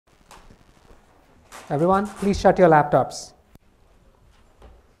Everyone, please shut your laptops.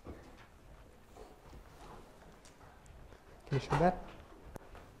 Can you shut that?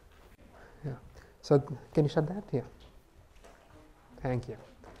 Yeah. So can you shut that? Yeah. Thank you.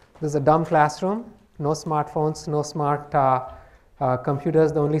 This is a dumb classroom. No smartphones, no smart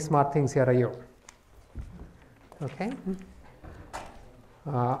computers. The only smart things here are you. Okay.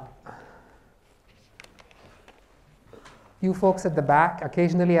 You folks at the back,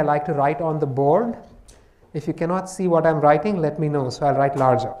 occasionally I like to write on the board. If you cannot see what I'm writing, let me know, so I'll write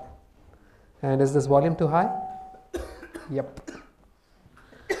larger. And is this volume too high? Yep.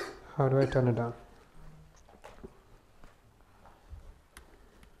 How do I turn it down?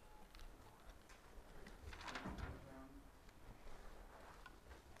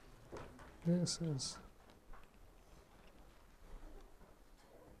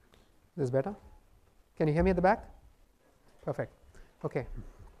 This better? Can you hear me at the back? Perfect. Okay.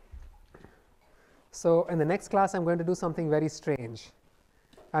 So in the next class, I'm going to do something very strange.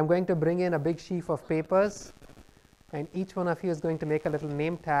 I'm going to bring in a big sheaf of papers, and each one of you is going to make a little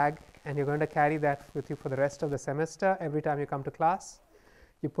name tag, and you're going to carry that with you for the rest of the semester. Every time you come to class,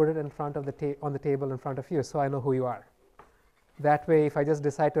 you put it in front of on the table in front of you, so I know who you are. That way, if I just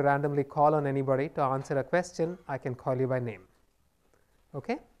decide to randomly call on anybody to answer a question, I can call you by name.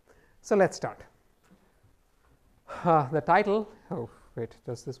 Okay? So let's start. The title, oh wait,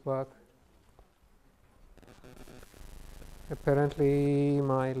 does this work? Apparently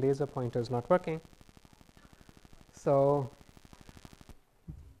my laser pointer is not working. So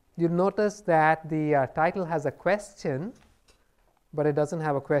you'll notice that the title has a question, but it doesn't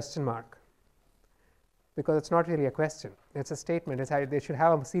have a question mark, because it's not really a question. It's a statement. They should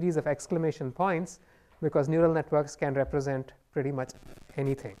have a series of exclamation points, because neural networks can represent pretty much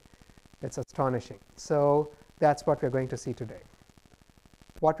anything. It's astonishing. So that's what we're going to see today.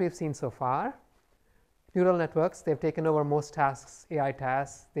 What we've seen so far, neural networks, they've taken over most tasks, AI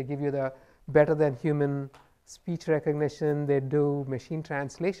tasks. They give you the better than human speech recognition. They do machine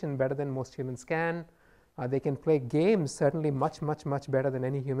translation better than most humans can. They can play games certainly much, much, much better than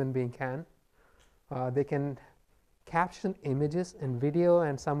any human being can. They can caption images and video,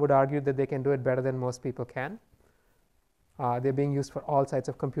 and some would argue that they can do it better than most people can. They're being used for all sorts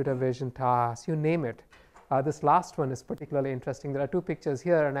of computer vision tasks, you name it. This last one is particularly interesting. There are two pictures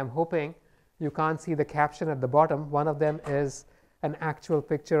here, and I'm hoping you can't see the caption at the bottom. One of them is an actual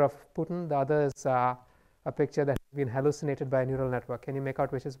picture of Putin. The other is a picture that has been hallucinated by a neural network. Can you make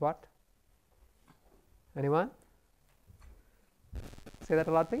out which is what? Anyone? Say that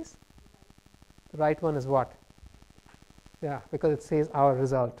aloud, please. The right one is what? Yeah, because it says our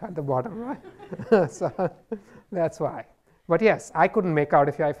result at the bottom, right? So that's why. But yes, I couldn't make out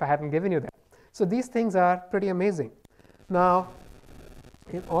if I hadn't given you that. So these things are pretty amazing. Now,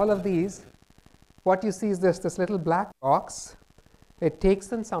 in all of these, what you see is this little black box. It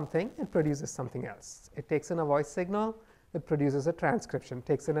takes in something and produces something else. It takes in a voice signal, it produces a transcription. It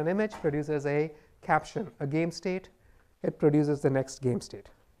takes in an image, produces a caption, a game state, it produces the next game state.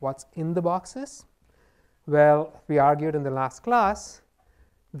 What's in the boxes? Well, we argued in the last class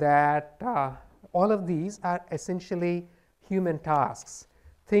that all of these are essentially human tasks,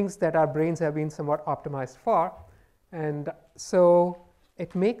 things that our brains have been somewhat optimized for. And so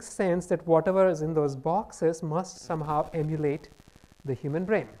it makes sense that whatever is in those boxes must somehow emulate the human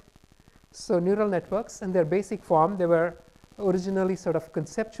brain. So neural networks, in their basic form, they were originally sort of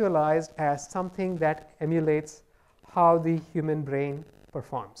conceptualized as something that emulates how the human brain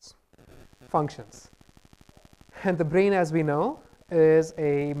performs, functions. And the brain, as we know, is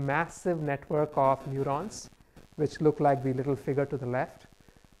a massive network of neurons, which look like the little figure to the left.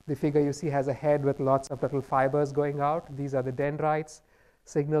 The figure you see has a head with lots of little fibers going out. These are the dendrites.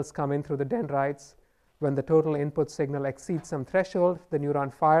 Signals come in through the dendrites. When the total input signal exceeds some threshold, the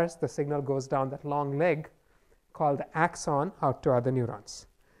neuron fires. The signal goes down that long leg called the axon out to other neurons.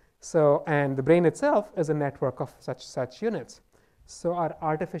 So, and the brain itself is a network of such units. So our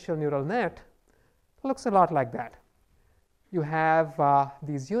artificial neural net looks a lot like that. You have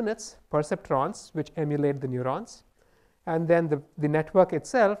these units, perceptrons, which emulate the neurons. And then the network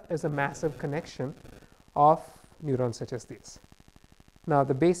itself is a massive connection of neurons such as these. Now,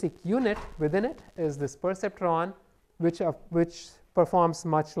 the basic unit within it is this perceptron, which performs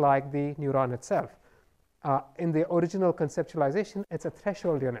much like the neuron itself. In the original conceptualization, it's a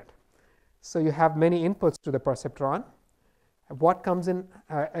threshold unit. So you have many inputs to the perceptron. What comes in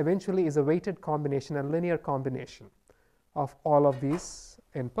eventually is a weighted combination, a linear combination of all of these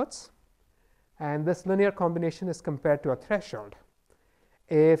inputs. And this linear combination is compared to a threshold.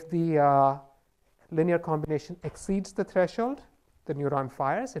 If the linear combination exceeds the threshold, the neuron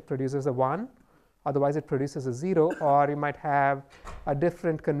fires. It produces a 1 otherwise it produces a 0, or you might have a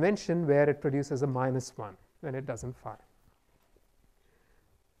different convention where it produces a -1 when it doesn't fire.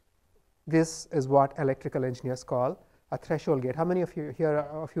 This is what electrical engineers call a threshold gate. How many of you here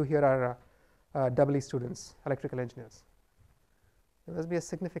are EE students, electrical engineers? There must be a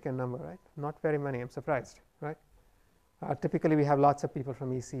significant number, right? Not very many, I'm surprised, right? Typically we have lots of people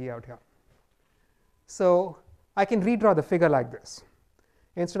from ECE out here. So I can redraw the figure like this.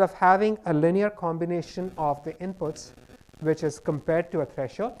 Instead of having a linear combination of the inputs which is compared to a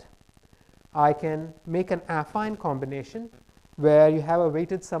threshold, I can make an affine combination where you have a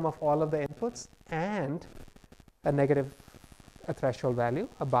weighted sum of all of the inputs and a threshold value,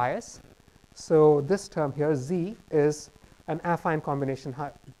 a bias. So this term here, Z, is an affine combination.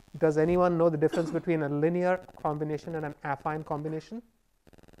 Does anyone know the difference between a linear combination and an affine combination?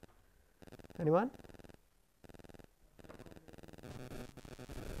 Anyone?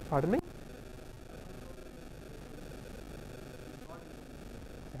 Pardon me?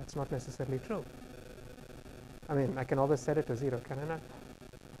 That's not necessarily true. I mean, I can always set it to 0, can I not?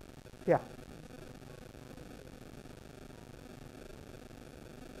 Yeah.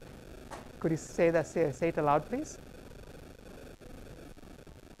 Could you say it aloud, please?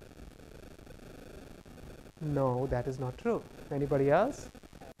 No, that is not true. Anybody else?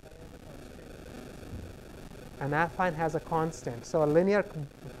 An affine has a constant. So a linear,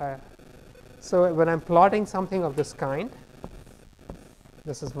 so when I'm plotting something of this kind,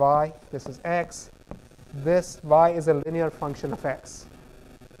 this is y, this is x, this y is a linear function of x.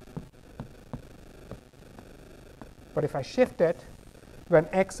 But if I shift it, when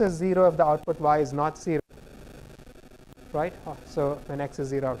x is 0, if the output y is not 0, right? So when x is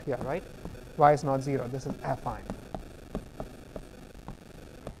 0 out here, right? Y is not 0. This is affine.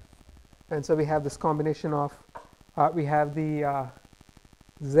 And so we have this combination of, we have the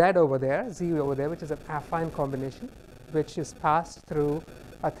z over there, z over there, which is an affine combination, which is passed through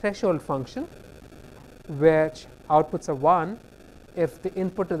a threshold function, which outputs a 1 if the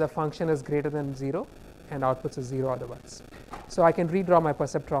input to the function is greater than 0 and outputs a 0 otherwise. So I can redraw my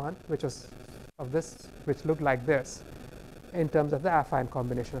perceptron, which was of this, which looked like this, in terms of the affine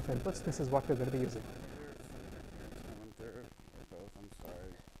combination of inputs. This is what we're going to be using. I'm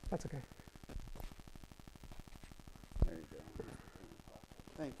sorry. That's okay. There you go.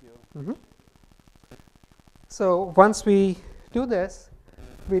 Thank you. Mm-hmm. So once we do this,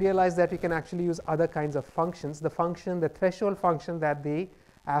 we realize that we can actually use other kinds of functions. The function, the threshold function that the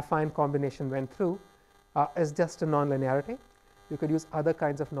affine combination went through is just a nonlinearity. You could use other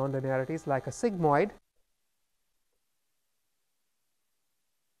kinds of nonlinearities like a sigmoid.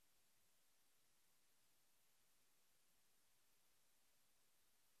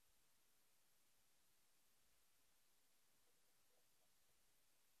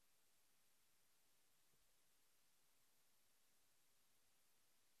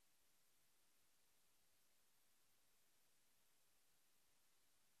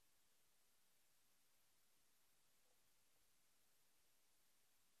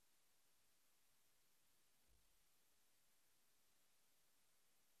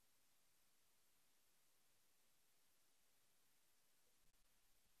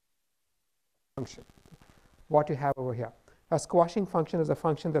 Function, what you have over here. A squashing function is a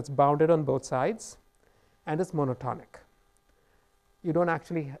function that's bounded on both sides and is monotonic. You don't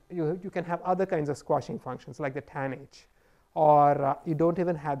actually, you can have other kinds of squashing functions like the tanh, or you don't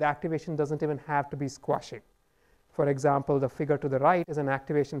even have, the activation doesn't even have to be squashing. For example, the figure to the right is an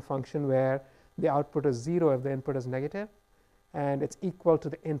activation function where the output is 0 if the input is negative, and it's equal to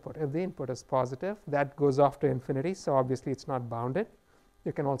the input. If the input is positive, that goes off to infinity, so obviously it's not bounded.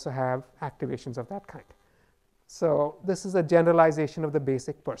 You can also have activations of that kind. So this is a generalization of the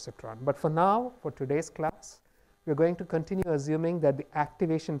basic perceptron. But for now, for today's class, we're going to continue assuming that the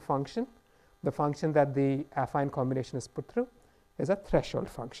activation function, the function that the affine combination is put through, is a threshold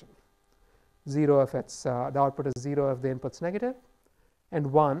function. 0 if it's, the output is 0 if the input's negative,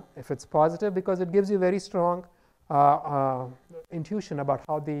 and 1 if it's positive, because it gives you very strong intuition about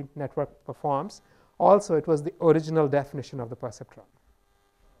how the network performs. Also, it was the original definition of the perceptron.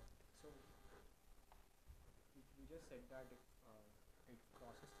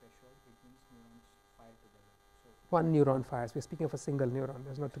 One neuron fires. We're speaking of a single neuron.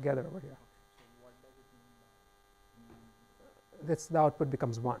 There's no together over here. So what does it mean by? That's the output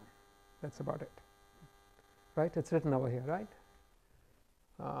becomes 1. That's about it. Right? It's written over here, right?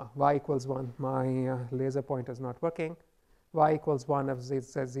 Y equals 1. My laser pointer is not working. Y equals 1 if z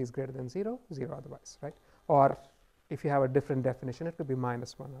says z is greater than 0, 0 otherwise, right? Or if you have a different definition, it could be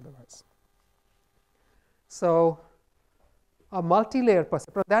 -1 otherwise. So a multi-layer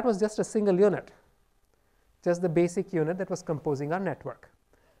perceptron, that was just a single unit. just the basic unit that was composing our network.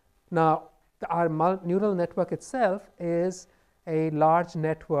 Now, our neural network itself is a large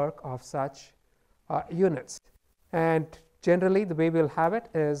network of such units. And generally, the way we'll have it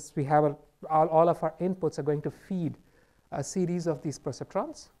is we have all of our inputs are going to feed a series of these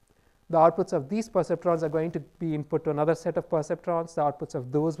perceptrons. The outputs of these perceptrons are going to be input to another set of perceptrons. The outputs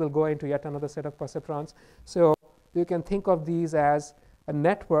of those will go into yet another set of perceptrons. So you can think of these as a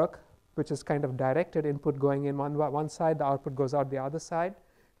network which is kind of directed input going in one side, the output goes out the other side,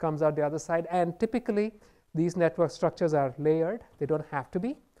 comes out the other side. And typically, these network structures are layered. They don't have to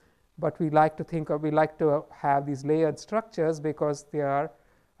be, but we like to have these layered structures because they are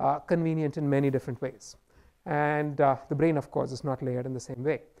convenient in many different ways. And the brain, of course, is not layered in the same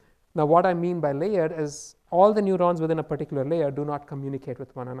way. Now, what I mean by layered is all the neurons within a particular layer do not communicate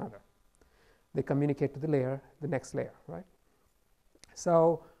with one another. They communicate to the next layer, right?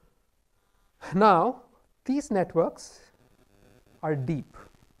 So now these networks are deep.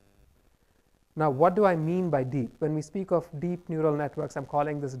 Now, what do I mean by deep? When we speak of deep neural networks, I'm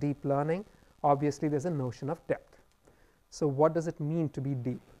calling this deep learning. Obviously, there's a notion of depth. So what does it mean to be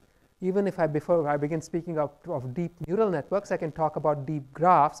deep? Even if before I begin speaking of deep neural networks, I can talk about deep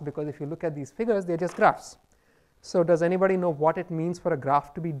graphs, because if you look at these figures, they're just graphs. So does anybody know what it means for a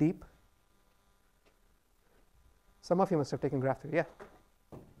graph to be deep? Some of you must have taken graph theory. Yeah.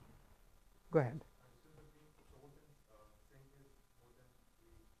 Go ahead.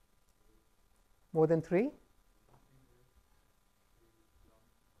 More than 3?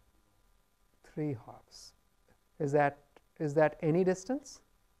 3 hops. Is that any distance?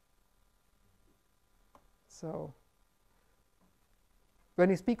 So when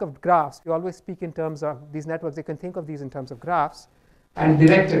you speak of graphs, we always speak in terms of these networks. You can think of these in terms of graphs and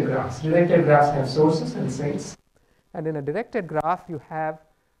directed graphs. Directed graphs have sources and sinks. And in a directed graph, you have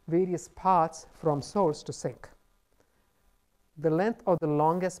various paths from source to sink. The length of the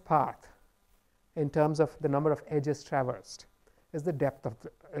longest path in terms of the number of edges traversed is the depth of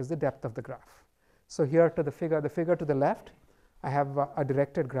the graph. So here to the figure to the left, I have a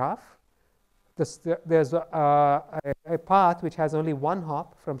directed graph. There's a path which has only 1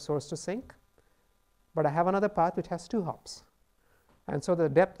 hop from source to sink, but I have another path which has 2 hops. And so the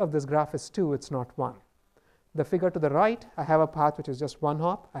depth of this graph is 2, it's not 1. The figure to the right, I have a path which is just 1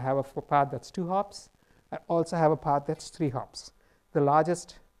 hop. I have a path that's 2 hops. I also have a path that's 3 hops. The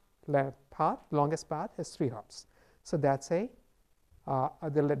longest path is 3 hops. So that's the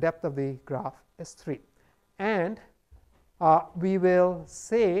depth of the graph is 3. And we will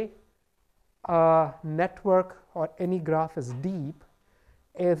say a network or any graph is deep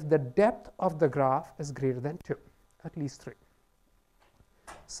if the depth of the graph is greater than 2, at least 3.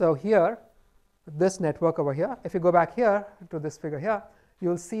 So here, this network over here, if you go back here to this figure here,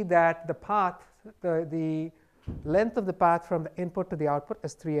 you'll see that the path, the length of the path from the input to the output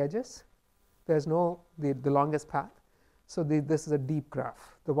is 3 edges. There's no the longest path. So this is a deep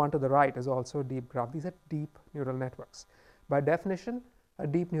graph. The one to the right is also a deep graph. These are deep neural networks. By definition, a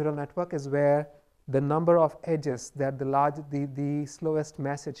deep neural network is where the number of edges that the slowest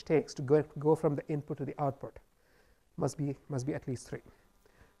message takes to go from the input to the output must be at least 3.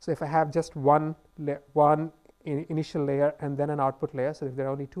 So if I have just one initial layer and then an output layer, so if there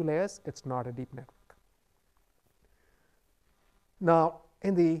are only 2 layers, it's not a deep network. Now,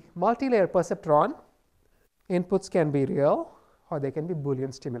 in the multi-layer perceptron, inputs can be real or they can be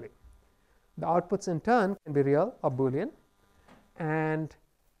Boolean stimuli. The outputs in turn can be real or Boolean, and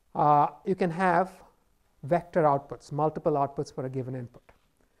you can have vector outputs, multiple outputs for a given input.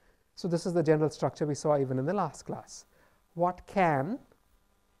 So this is the general structure we saw even in the last class. What can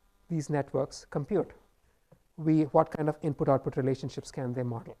these networks compute? What kind of input-output relationships can they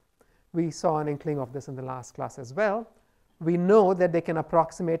model? We saw an inkling of this in the last class as well. We know that they can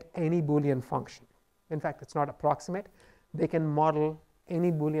approximate any Boolean function. In fact, it's not approximate. They can model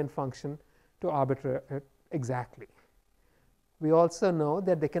any Boolean function to arbitrary exactly. We also know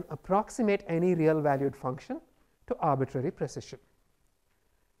that they can approximate any real-valued function to arbitrary precision.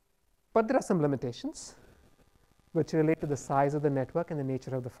 But there are some limitations which relate to the size of the network and the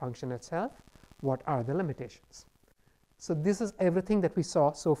nature of the function itself. What are the limitations? So this is everything that we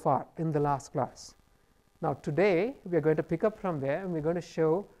saw so far in the last class. Now today, we are going to pick up from there, and we're going to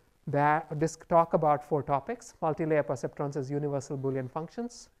show that talk about 4 topics: multi-layer perceptrons as universal Boolean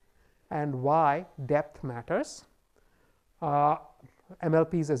functions, and why depth matters,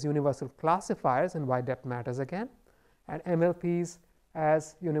 MLPs as universal classifiers and why depth matters again, and MLPs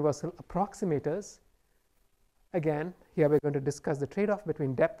as universal approximators. Again, here we're going to discuss the trade-off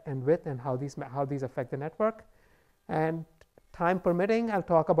between depth and width and how these affect the network. And time permitting, I'll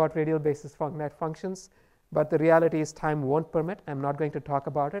talk about radial basis net functions. But the reality is time won't permit. I'm not going to talk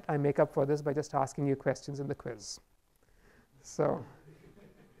about it. I make up for this by just asking you questions in the quiz. So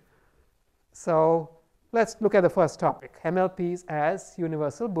let's look at the first topic, MLPs as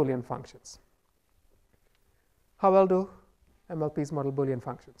universal Boolean functions. How well do MLPs model Boolean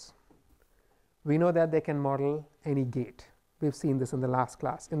functions? We know that they can model any gate. We've seen this in the last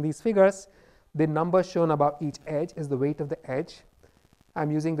class. In these figures, the number shown above each edge is the weight of the edge. I'm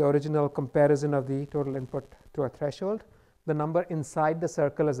using the original comparison of the total input to a threshold. The number inside the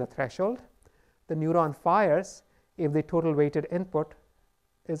circle is a threshold. The neuron fires if the total weighted input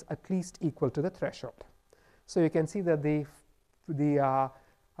is at least equal to the threshold. So you can see that the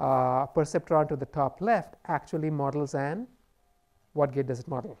perceptron to the top left actually models an, what gate does it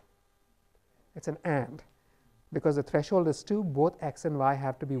model? It's an AND. Because the threshold is 2, both x and y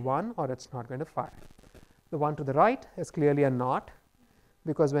have to be 1 or it's not going to fire. The one to the right is clearly a NOT,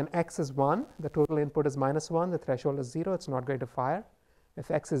 because when x is 1, the total input is -1, the threshold is 0, it's not going to fire. If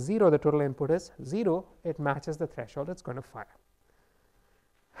x is 0, the total input is 0, it matches the threshold, it's going to fire.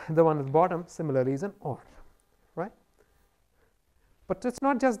 The one at the bottom similarly is an OR, right? But it's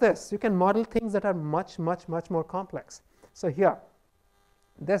not just this. You can model things that are much, much, much more complex. So here,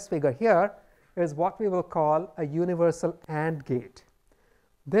 this figure here is what we will call a universal AND gate.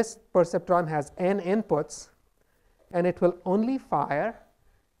 This perceptron has n inputs, and it will only fire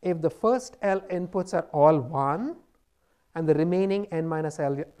if the first L inputs are all 1 and the remaining n minus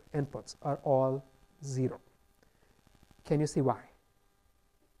L inputs are all 0. Can you see why?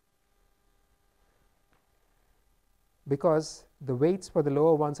 Because the weights for the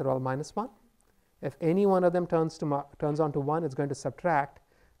lower ones are all -1. If any one of them turns on to 1, it's going to subtract.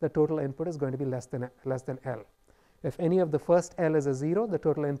 The total input is going to be less than L. If any of the first L is a 0, the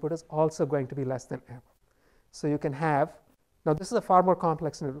total input is also going to be less than L. So you can have, now this is a far more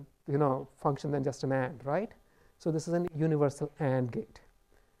complex function than just an AND, right? So this is a universal AND gate.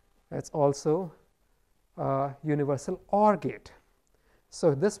 It's also a universal OR gate.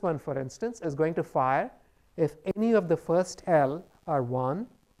 So this one, for instance, is going to fire if any of the first L are 1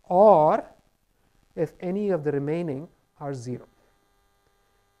 or if any of the remaining are 0.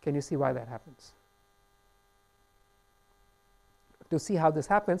 Can you see why that happens? To see how this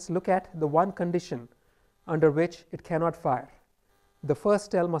happens, look at the one condition under which it cannot fire. The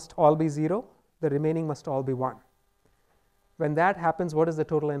first L must all be 0, the remaining must all be 1. When that happens, what is the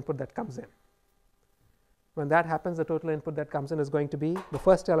total input that comes in? When that happens, the total input that comes in is going to be, the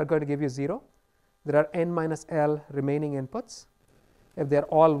first L are going to give you 0. There are n minus L remaining inputs. If they're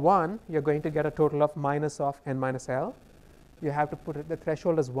all 1, you're going to get a total of minus of n minus L. You have to put it, the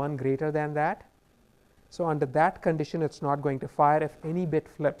threshold is 1 greater than that. So under that condition, it's not going to fire. If any bit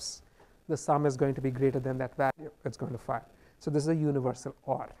flips, the sum is going to be greater than that value. It's going to fire. So this is a universal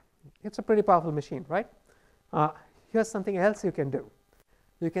OR. It's a pretty powerful machine, right? Here's something else you can do.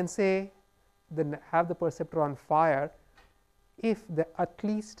 You can say, have the perceptron fire if at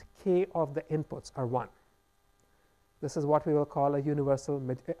least k of the inputs are 1. This is what we will call a universal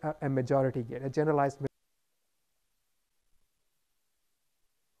a majority gate, a generalized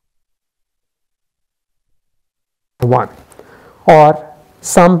 1, or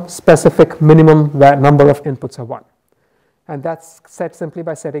some specific minimum number of inputs are 1. And that's set simply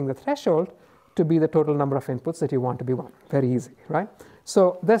by setting the threshold to be the total number of inputs that you want to be 1. Very easy, right?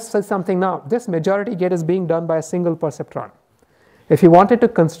 So this is something now. This majority gate is being done by a single perceptron. If you wanted to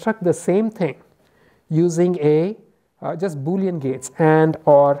construct the same thing using just Boolean gates and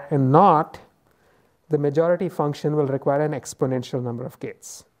or and not, the majority function will require an exponential number of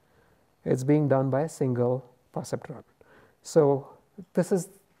gates. It's being done by a single perceptron. So this is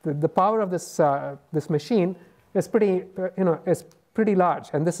the power of this machine is pretty is pretty large,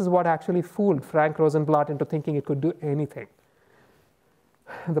 and this is what actually fooled Frank Rosenblatt into thinking it could do anything.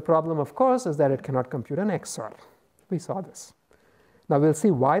 The problem, of course, is that it cannot compute an XOR. We saw this. Now we'll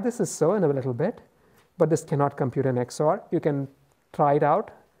see why this is so in a little bit, but this cannot compute an XOR. You can try it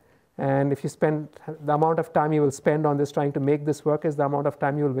out, and if you spend the amount of time you will spend on this trying to make this work is the amount of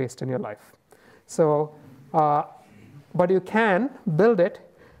time you will waste in your life. So, but you can build it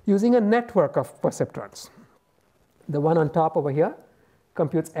using a network of perceptrons. The one on top over here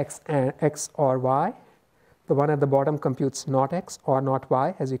computes X or Y. The one at the bottom computes not X or not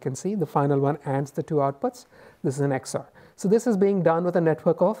Y. As you can see, the final one ANDs the two outputs. This is an XOR. So this is being done with a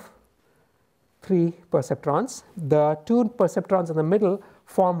network of 3 perceptrons. The 2 perceptrons in the middle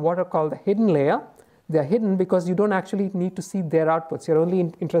form what are called the hidden layer. They are hidden because you don't actually need to see their outputs. You're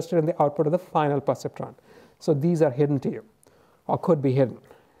only interested in the output of the final perceptron. So these are hidden to you, or could be hidden,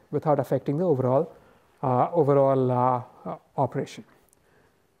 without affecting the overall operation.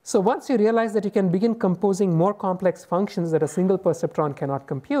 So once you realize that you can begin composing more complex functions that a single perceptron cannot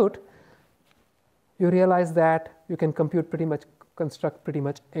compute, you realize that you can construct pretty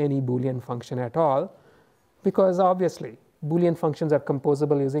much any Boolean function at all, because obviously Boolean functions are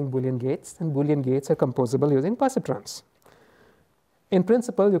composable using Boolean gates, and Boolean gates are composable using perceptrons. In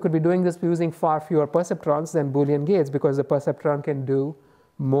principle, you could be doing this using far fewer perceptrons than Boolean gates, because the perceptron can do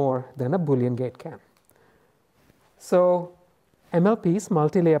more than a Boolean gate can. So MLPs,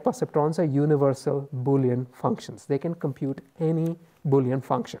 multi-layer perceptrons, are universal Boolean functions. They can compute any Boolean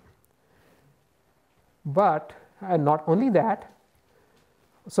function. But not only that,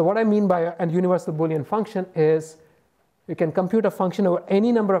 so what I mean by a universal Boolean function is you can compute a function over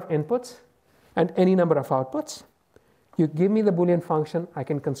any number of inputs and any number of outputs. You give me the Boolean function, I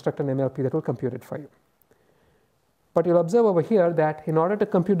can construct an MLP that will compute it for you. But you'll observe over here that in order to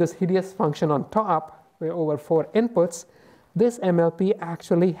compute this hideous function on top, over 4 inputs, this MLP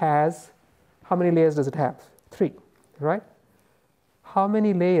actually has, how many layers does it have? 3, right? How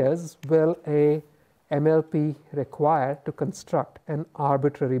many layers will a MLP require to construct an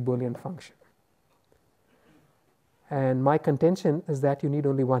arbitrary Boolean function? And my contention is that you need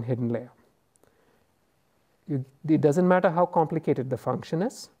only one hidden layer. It doesn't matter how complicated the function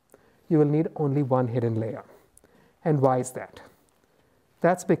is, you will need only one hidden layer. And why is that?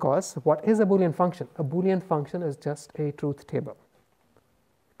 That's because what is a Boolean function? A Boolean function is just a truth table,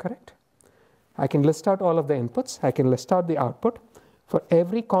 correct? I can list out all of the inputs, I can list out the output. For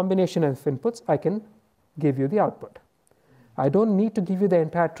every combination of inputs, I can give you the output. I don't need to give you the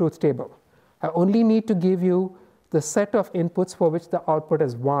entire truth table. I only need to give you the set of inputs for which the output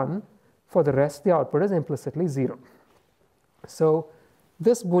is 1. For the rest, the output is implicitly 0. So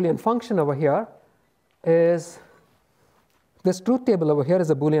this Boolean function over here is, this truth table over here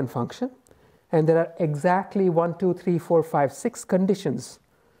is a Boolean function, and there are exactly 1, 2, 3, 4, 5, 6 conditions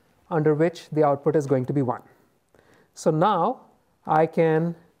under which the output is going to be 1. So now I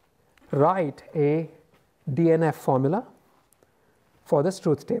can write a DNF formula for this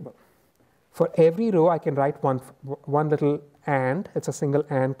truth table. For every row, I can write one little AND, it's a single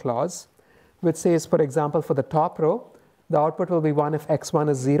AND clause, which says, for example, for the top row, the output will be 1 if x1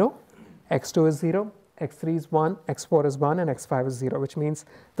 is 0, x2 is 0, x3 is 1, x4 is 1, and x5 is 0, which means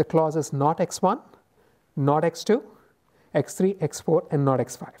the clause is not x1, not x2, x3, x4, and not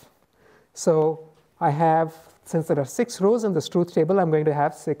x5. So I have, since there are 6 rows in this truth table, I'm going to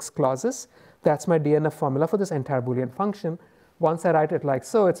have 6 clauses. That's my DNF formula for this entire Boolean function. Once I write it like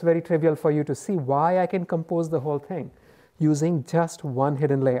so, it's very trivial for you to see why I can compose the whole thing using just one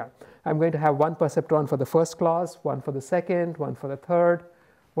hidden layer. I'm going to have one perceptron for the first clause, one for the second, one for the third,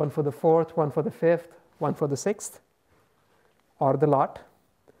 one for the fourth, one for the fifth, one for the sixth, or the lot.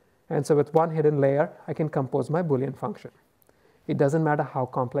 And so with one hidden layer, I can compose my Boolean function. It doesn't matter how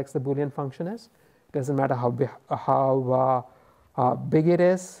complex the Boolean function is. It doesn't matter how big it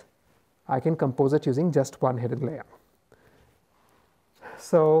is. I can compose it using just one hidden layer.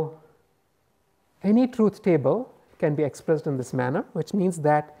 So any truth table can be expressed in this manner, which means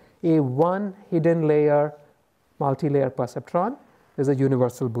that a one hidden layer multi-layer perceptron is a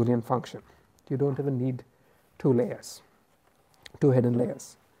universal Boolean function. You don't even need 2 layers, 2 hidden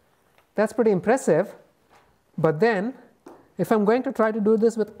layers. That's pretty impressive, but then if I'm going to try to do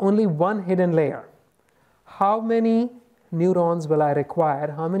this with only one hidden layer, how many neurons will I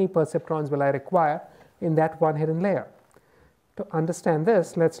require, how many perceptrons will I require in that one hidden layer? To understand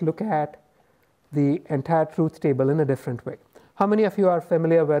this, let's look at the entire truth table in a different way. How many of you are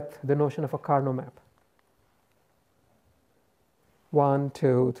familiar with the notion of a Carnot map? 1,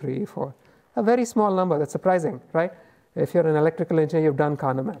 2, 3, 4. A very small number. That's surprising, right? If you're an electrical engineer, you've done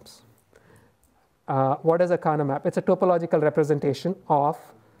Carnot maps. What is a Carnot map? It's a topological representation of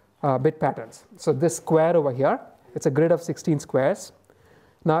bit patterns. So this square over here, it's a grid of 16 squares.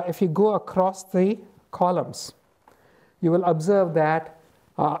 Now, if you go across the columns, you will observe that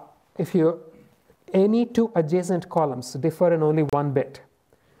any 2 adjacent columns differ in only 1 bit.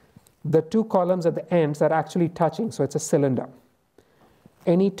 The 2 columns at the ends are actually touching, so it's a cylinder.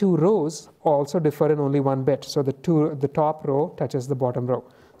 Any 2 rows also differ in only 1 bit, so the top row touches the bottom row.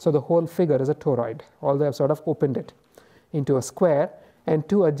 So the whole figure is a toroid, although I've sort of opened it into a square, and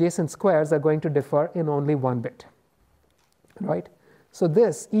 2 adjacent squares are going to differ in only 1 bit, right? So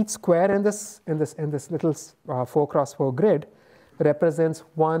each square in this little 4x4 grid represents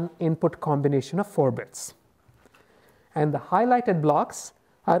one input combination of 4 bits. And the highlighted blocks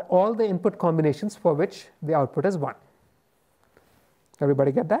are all the input combinations for which the output is 1.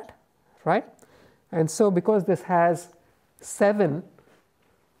 Everybody get that? Right? And so because this has 7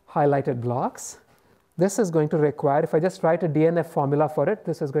 highlighted blocks, This is going to require, if I just write a DNF formula for it,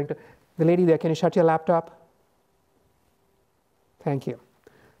 this is going to, the lady there, can you shut your laptop? Thank you.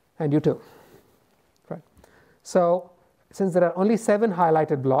 And you too. Right. So since there are only 7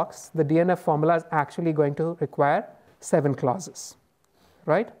 highlighted blocks, the DNF formula is actually going to require 7 clauses.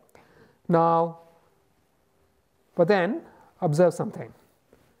 Right? Now, but then observe something.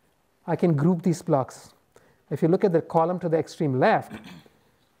 I can group these blocks. If you look at the column to the extreme left,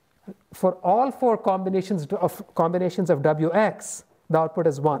 for all 4 combinations of Wx, the output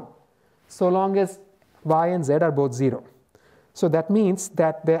is 1, so long as y and z are both 0. So that means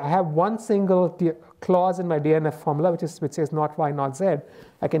that I have one single clause in my DNF formula which says not y, not z.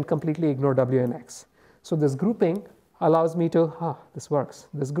 I can completely ignore w and x. So this grouping allows me to, this works.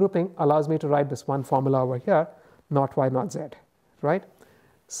 This grouping allows me to write this one formula over here, not y, not z, right?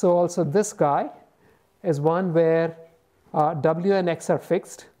 So also this guy is one where w and x are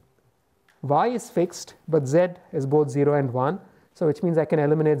fixed, y is fixed, but z is both 0 and 1, so which means I can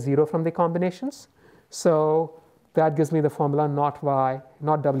eliminate 0 from the combinations. So that gives me the formula not y,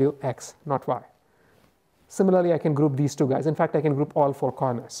 not w, x, not y. Similarly, I can group these 2 guys. In fact, I can group all 4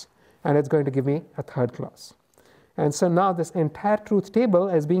 corners, and it's going to give me a third clause. And so now this entire truth table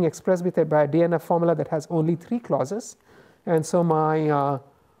is being expressed by a DNF formula that has only 3 clauses, and so my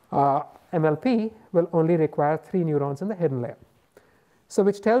MLP will only require 3 neurons in the hidden layer. So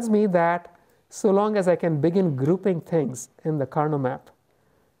which tells me that so long as I can begin grouping things in the Karnaugh map,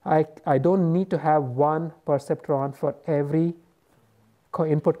 I don't need to have one perceptron for every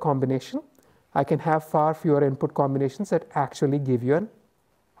input combination. I can have far fewer input combinations that actually give you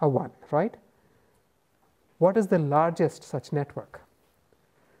a 1, right? What is the largest such network?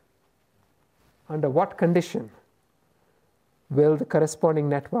 Under what condition will the corresponding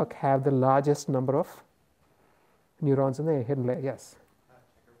network have the largest number of neurons in the hidden layer? Yes.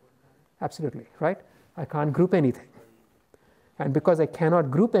 Absolutely, right? I can't group anything. And because I cannot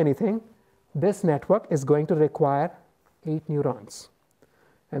group anything, this network is going to require 8 neurons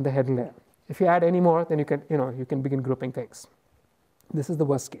in the hidden layer. If you add any more, then you can begin grouping things. This is the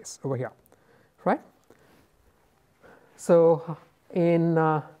worst case over here, right? So in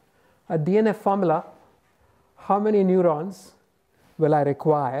a DNF formula, how many neurons will I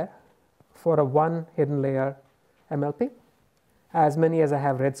require for a 1 hidden layer MLP? As many as I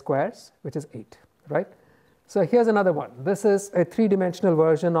have red squares, which is 8, right? So here's another one. This is a 3-dimensional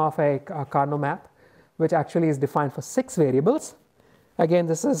version of a Karnaugh map, which actually is defined for 6 variables. Again,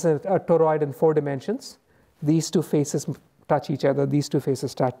 this is a toroid in 4 dimensions. These 2 faces touch each other. These 2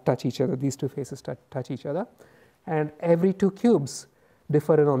 faces touch each other. These 2 faces touch each other. And every 2 cubes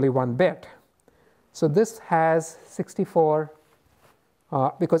differ in only 1 bit. So this has 64,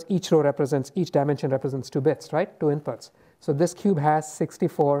 because each dimension represents 2 bits, right? 2 inputs. So this cube has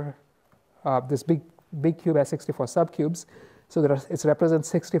 64, this big cube has 64 subcubes. So it represents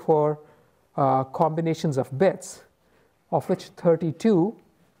 64 combinations of bits, of which 32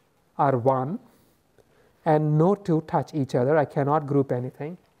 are 1, and no 2 touch each other. I cannot group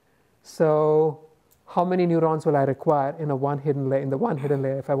anything. So how many neurons will I require in the one hidden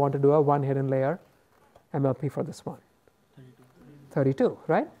layer if I want to do a 1 hidden layer MLP for this one? 32,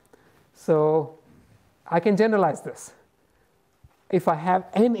 right? So I can generalize this. If I have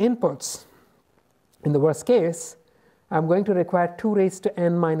n inputs, in the worst case, I'm going to require 2 raised to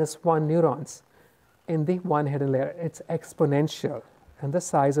n minus 1 neurons in the 1 hidden layer. It's exponential, and the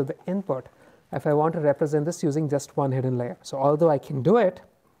size of the input if I want to represent this using just 1 hidden layer. So although I can do it,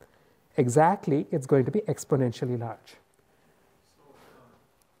 exactly, it's going to be exponentially large. So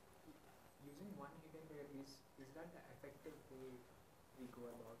using 1 hidden layer, is that the effective way we go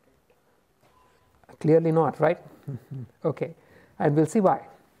about it? Clearly not, right? Okay, and we'll see why.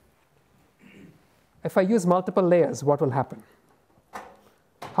 If I use multiple layers, what will happen?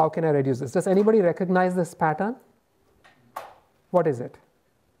 How can I reduce this? Does anybody recognize this pattern? What is it?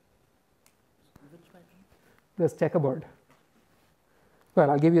 Which pattern? This checkerboard.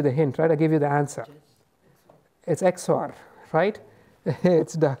 Well, I'll give you the hint, right? I'll give you the answer. It's XOR, right?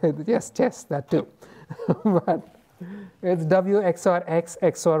 It's yes, chess, that too. But it's W XOR X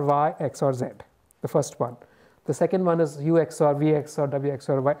XOR Y XOR Z, the first one. The second one is U XOR V XOR W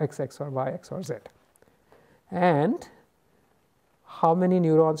XOR Y X XOR Y XOR Z. And how many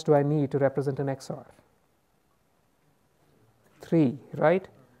neurons do I need to represent an XOR? 3, right?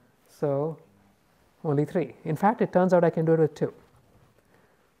 So only 3. In fact, it turns out I can do it with 2.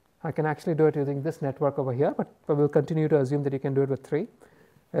 I can actually do it using this network over here, but we'll continue to assume that you can do it with 3.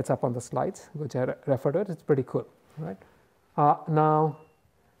 It's up on the slides, which I refer to it. It's pretty cool, right? Now,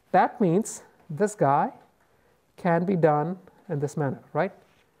 that means this guy can be done in this manner, right?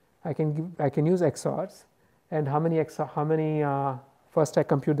 I can use XORs, and first I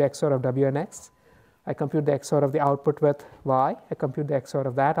compute the XOR of W and X. I compute the XOR of the output with Y. I compute the XOR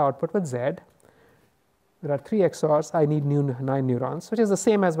of that output with Z. There are 3 XORs. I need 9 neurons, which is the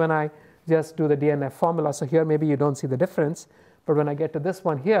same as when I just do the DNF formula. So here maybe you don't see the difference, but when I get to this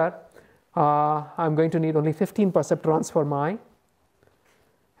one here, I'm going to need only 15 perceptrons for my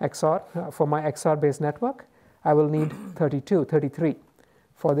XOR, for my XOR-based network. I will need 33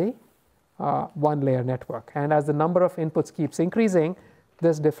 for the one-layer network. And as the number of inputs keeps increasing,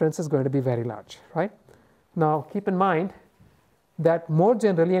 this difference is going to be very large, right? Now, keep in mind that more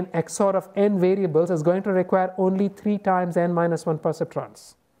generally, an XOR of n variables is going to require only 3 times n minus 1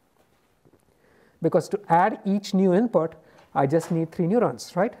 perceptrons. Because to add each new input, I just need 3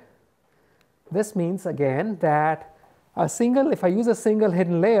 neurons, right? This means, again, that if I use a single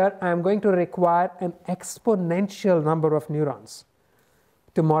hidden layer, I'm going to require an exponential number of neurons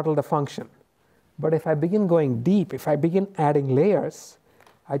to model the function. But if I begin going deep, if I begin adding layers,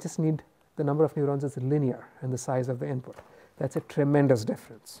 I just need the number of neurons is linear in the size of the input. That's a tremendous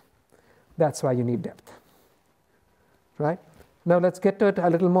difference. That's why you need depth, right? Now let's get to it a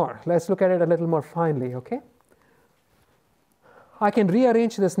little more. Let's look at it a little more finely, okay? I can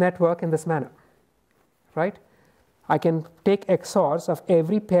rearrange this network in this manner, right? I can take XORs of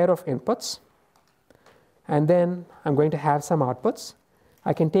every pair of inputs, and then I'm going to have some outputs.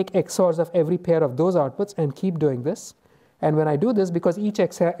 I can take XORs of every pair of those outputs and keep doing this. And when I do this, because each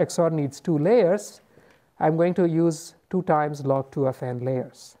XOR needs 2 layers, I'm going to use 2 times log 2 of n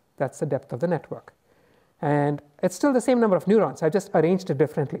layers. That's the depth of the network. And it's still the same number of neurons. I just arranged it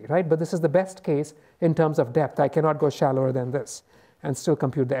differently, right? But this is the best case in terms of depth. I cannot go shallower than this and still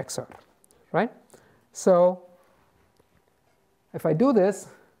compute the XOR, right? So if I do this,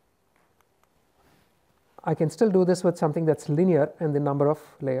 I can still do this with something that's linear in the number of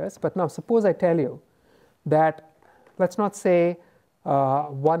layers. But now suppose I tell you that, let's not say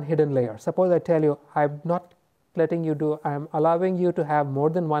 1 hidden layer. Suppose I tell you I'm not letting you do, I'm allowing you to have more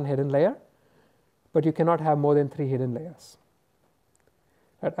than 1 hidden layer, but you cannot have more than 3 hidden layers.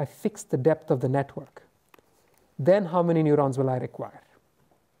 Right? I fix the depth of the network. Then how many neurons will I require?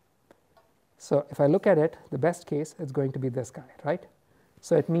 So if I look at it, the best case, it's going to be this guy, right?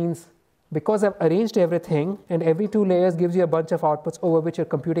 So it means because I've arranged everything and every 2 layers gives you a bunch of outputs over which you're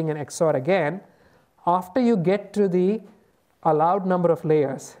computing an XOR again, after you get to the allowed number of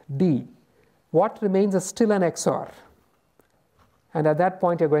layers, D, what remains is still an XOR. And at that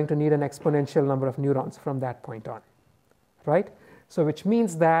point, you're going to need an exponential number of neurons from that point on, right? So which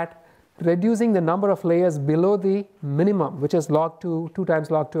means that reducing the number of layers below the minimum, which is log 2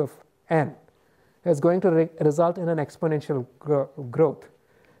 times log 2 of n, is going to result in an exponential growth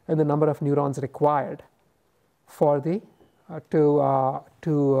in the number of neurons required for the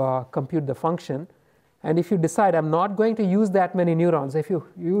to compute the function. And if you decide I'm not going to use that many neurons, if you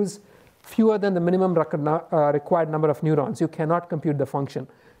use fewer than the minimum required number of neurons, you cannot compute the function.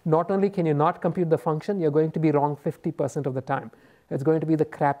 Not only can you not compute the function, you're going to be wrong 50% of the time. It's going to be the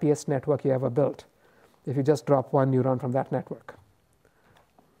crappiest network you ever built if you just drop 1 neuron from that network.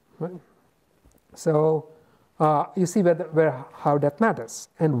 Right? So you see how depth matters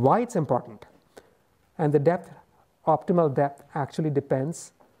and why it's important. And the depth, optimal depth, actually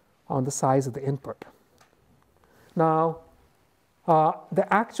depends on the size of the input. Now, the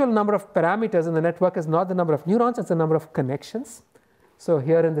actual number of parameters in the network is not the number of neurons, it's the number of connections. So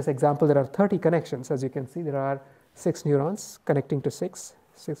here in this example, there are 30 connections. As you can see, there are 6 neurons connecting to 6.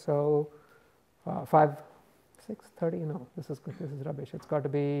 So 5, 6, 30, no, this is rubbish. It's got to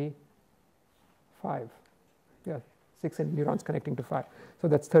be 5. Yeah, 6 neurons connecting to 5. So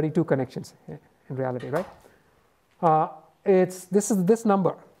that's 32 connections in reality, right? This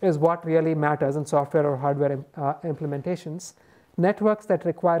number is what really matters in software or hardware implementations. Networks that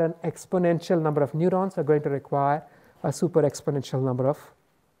require an exponential number of neurons are going to require a super exponential number of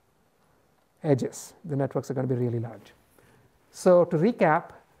edges. The networks are going to be really large. So to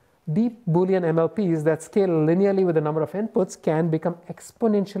recap, deep Boolean MLPs that scale linearly with the number of inputs can become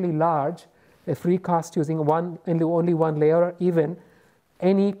exponentially large if recast using only 1 layer or even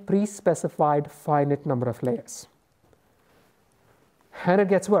any pre-specified finite number of layers. And it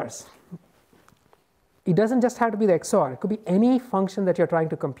gets worse. It doesn't just have to be the XOR. It could be any function that you're trying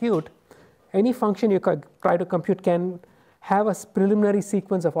to compute. Any function you try to compute can have a preliminary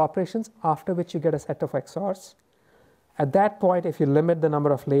sequence of operations after which you get a set of XORs. At that point, if you limit the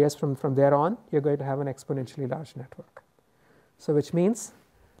number of layers from there on, you're going to have an exponentially large network. So which means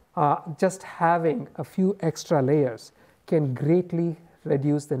just having a few extra layers can greatly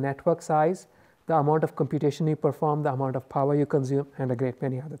reduce the network size, the amount of computation you perform, the amount of power you consume, and a great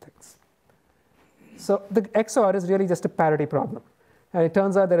many other things. So the XOR is really just a parity problem. And it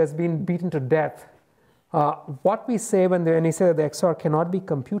turns out that it's been beaten to death. What we say when we say that the XOR cannot be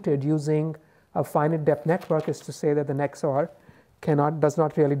computed using a finite depth network is to say that the XOR does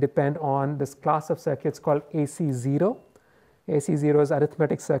not really depend on this class of circuits called AC0. AC0 is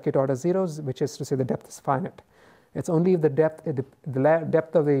arithmetic circuit order zeros, which is to say the depth is finite. It's only if the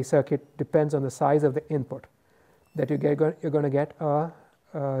depth of the circuit depends on the size of the input that you're going to get a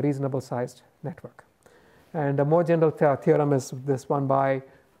reasonable sized network. And a more general theorem is this one by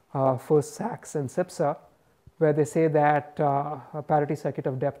Fuss, Sachs, and Sipser, where they say that a parity circuit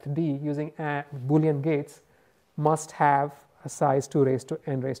of depth d using Boolean gates must have a size 2 raised to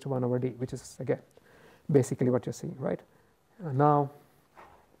n raised to 1 over d, which is, again, basically what you're seeing, right?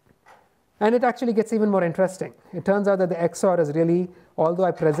 And it actually gets even more interesting. It turns out that the XOR is really, although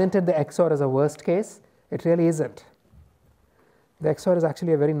I presented the XOR as a worst case, it really isn't. The XOR is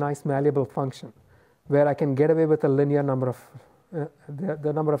actually a very nice malleable function where I can get away with a linear number of,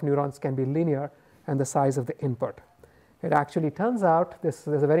 the number of neurons can be linear and the size of the input. It actually turns out, there's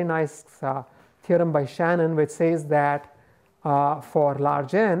a very nice theorem by Shannon which says that for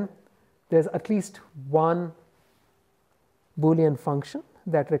large n, there's at least one Boolean function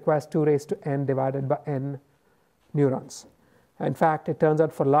that requires 2 raised to n divided by n neurons. In fact, it turns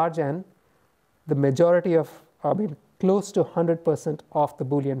out for large n, the majority of, close to 100% of the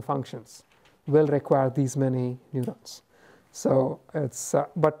Boolean functions will require these many neurons. So it's,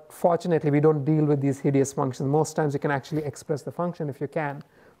 but fortunately, we don't deal with these hideous functions. Most times you can actually express the function. If you can,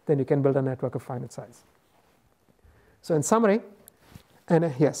 then you can build a network of finite size. So in summary,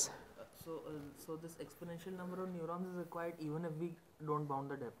 and yes? So this exponential number of neurons is required even if we don't bound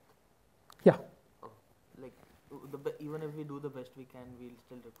the depth? Yeah. Oh, like even if we do the best we can, we'll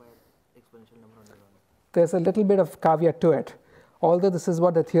still require exponential number of neurons. There's a little bit of caveat to it. Although this is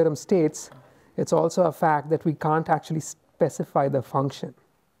what the theorem states, it's also a fact that we can't actually specify the function.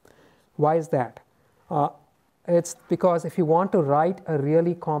 Why is that? It's because if you want to write a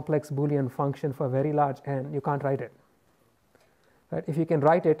really complex Boolean function for very large n, you can't write it. Right? If you can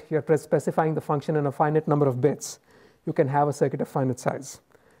write it, you're specifying the function in a finite number of bits. You can have a circuit of finite size.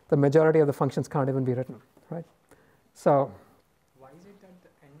 The majority of the functions can't even be written, right? So why is it that the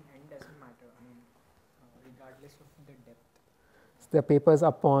n doesn't matter? I mean, regardless of the depth. the paper's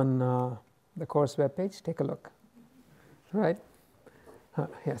up on the course webpage. Take a look. Right?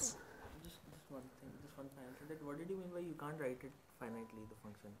 Yes. Just one thing, just one final thing. What did you mean by you can't write it finitely, the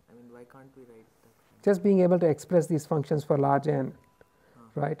function? I mean, why can't we write that function? Just being able to express these functions for large n,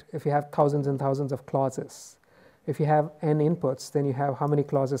 right? If you have thousands and thousands of clauses, if you have n inputs, then you have how many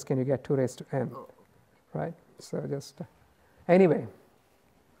clauses can you get 2 raised to n, right? So just anyway,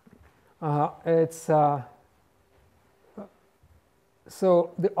 it's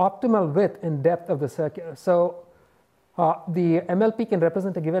so the optimal width and depth of the circuit. So the MLP can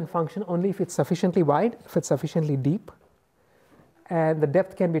represent a given function only if it's sufficiently wide, if it's sufficiently deep, and the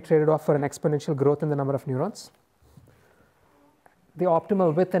depth can be traded off for an exponential growth in the number of neurons. The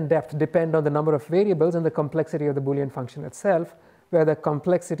optimal width and depth depend on the number of variables and the complexity of the Boolean function itself, where the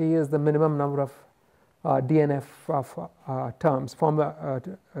complexity is the minimum number of DNF of terms,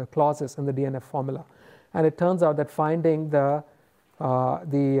 clauses in the DNF formula. And it turns out that finding the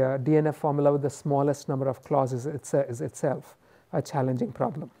DNF formula with the smallest number of clauses is itself a challenging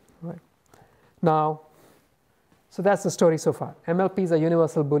problem. Right? Now, so that's the story so far. MLPs are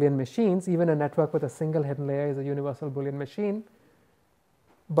universal Boolean machines. Even a network with a single hidden layer is a universal Boolean machine.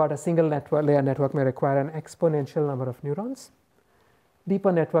 But a single layer network may require an exponential number of neurons.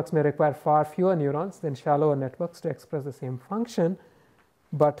 Deeper networks may require far fewer neurons than shallower networks to express the same function,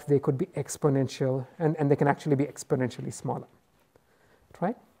 but they could be exponential, and they can actually be exponentially smaller.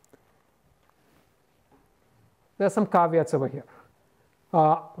 Right? There are some caveats over here.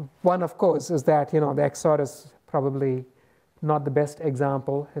 One, of course, is that the XOR is probably not the best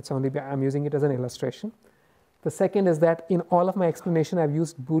example. It's only I'm using it as an illustration. The second is that in all of my explanation, I've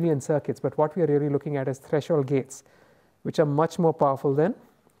used Boolean circuits, but what we are really looking at is threshold gates, which are much more powerful than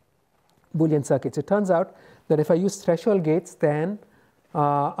Boolean circuits. It turns out that if I use threshold gates, then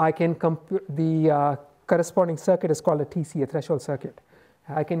I can compute the corresponding circuit is called a TC, a threshold circuit.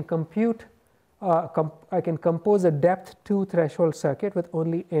 I can compute, I can compose a depth 2 threshold circuit with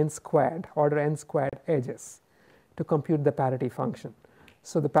only n squared, order n squared edges to compute the parity function.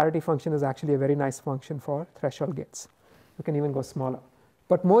 So the parity function is actually a very nice function for threshold gates. You can even go smaller.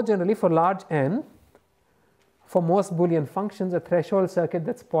 But more generally, for large n, for most Boolean functions, a threshold circuit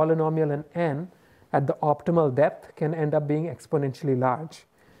that's polynomial in n at the optimal depth can end up being exponentially large.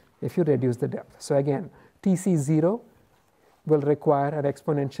 if you reduce the depth. So again, TC0 will require an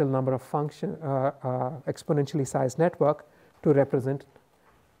exponential number of exponentially sized network to represent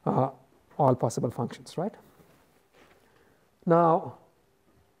all possible functions, right? Now,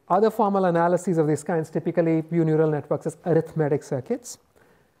 other formal analyses of these kinds typically view neural networks as arithmetic circuits,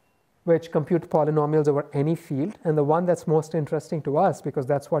 which compute polynomials over any field. And the one that's most interesting to us, because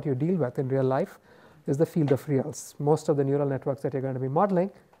that's what you deal with in real life, is the field of reals. Most of the neural networks that you're going to be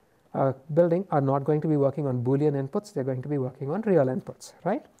building are not going to be working on Boolean inputs. They're going to be working on real inputs,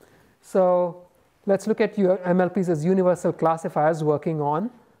 right? So let's look at your MLPs as universal classifiers working on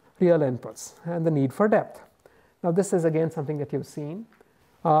real inputs and the need for depth. Now, this is again something that you've seen.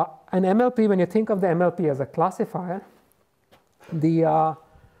 An MLP, when you think of the MLP as a classifier, the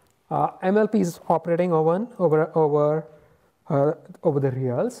MLP is operating over the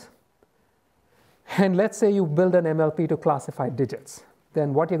reals. And let's say you build an MLP to classify digits.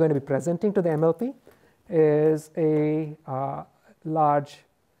 Then what you're going to be presenting to the MLP is a large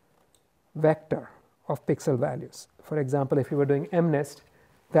vector of pixel values. For example, if you were doing MNIST,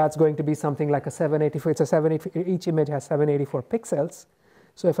 that's going to be something like a 784. Each image has 784 pixels.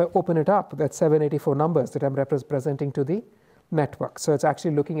 So if I open it up, that's 784 numbers that I'm presenting to the network. So it's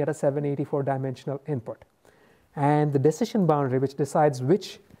actually looking at a 784 dimensional input. And the decision boundary, which decides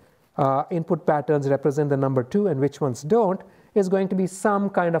which input patterns represent the number 2 and which ones don't, is going to be some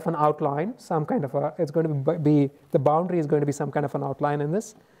kind of an outline, it's going to be, the boundary is going to be some kind of an outline in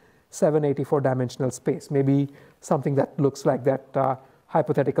this 784 dimensional space, maybe something that looks like that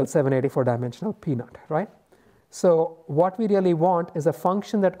hypothetical 784 dimensional peanut, right? So what we really want is a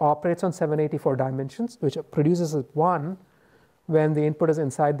function that operates on 784 dimensions, which produces a 1 when the input is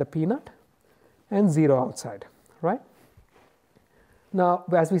inside the peanut and 0 outside, right? Now,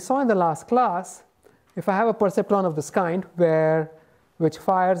 as we saw in the last class, if I have a perceptron of this kind which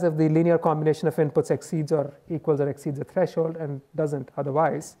fires if the linear combination of inputs exceeds or equals or exceeds a threshold and doesn't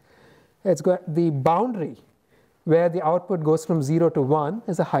otherwise, the boundary where the output goes from 0 to 1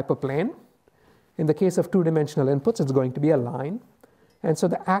 is a hyperplane. In the case of two-dimensional inputs, it's going to be a line. And so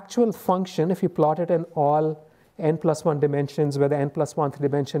the actual function, if you plot it in all n plus 1 dimensions, where the n plus 1th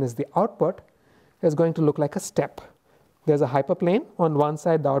dimension is the output, is going to look like a step. There's a hyperplane. On one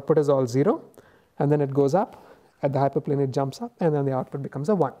side, the output is all 0. And then it goes up. At the hyperplane, it jumps up. And then the output becomes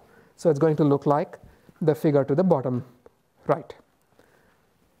a 1. So it's going to look like the figure to the bottom right.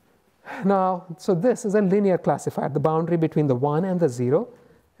 Now, so this is a linear classifier. The boundary between the 1 and the 0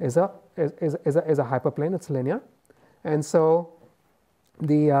 is a hyperplane. It's linear. And so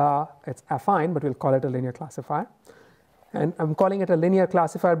it's affine, but we'll call it a linear classifier. And I'm calling it a linear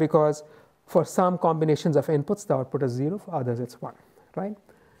classifier because for some combinations of inputs, the output is 0. For others, it's 1, right?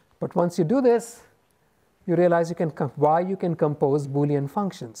 But once you do this, you realize why you can compose Boolean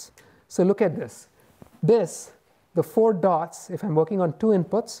functions. So look at this. The 4 dots, if I'm working on 2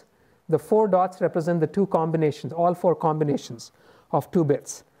 inputs, the 4 dots represent the 2 combinations, all 4 combinations of 2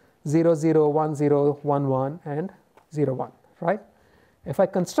 bits, 0, 0, 1, 0, 1, 1, and 0, 1, right? If I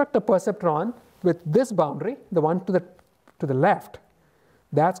construct a perceptron with this boundary, the one to the left,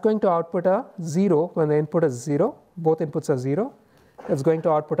 that's going to output a 0 when the input is 0. Both inputs are 0. It's going to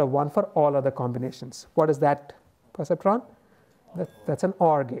output a 1 for all other combinations. What is that perceptron? That's an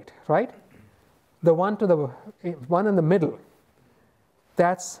OR gate, right? The one in the middle,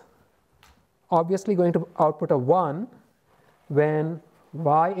 that's obviously going to output a 1 when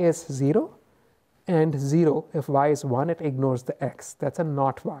y is 0, and 0 if y is 1, it ignores the x. That's a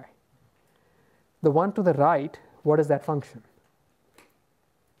not y. The one to the right, what is that function?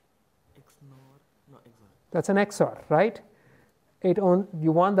 That's an XOR, right?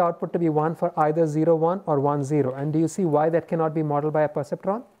 You want the output to be 1 for either 0, 1 or 1, 0. And do you see why that cannot be modeled by a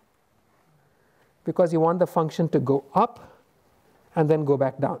perceptron? Because you want the function to go up and then go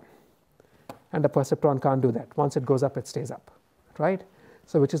back down. And the perceptron can't do that. Once it goes up, it stays up, right?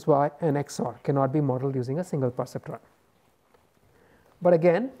 So which is why an XOR cannot be modeled using a single perceptron. But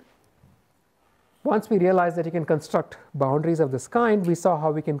again, once we realized that you can construct boundaries of this kind, we saw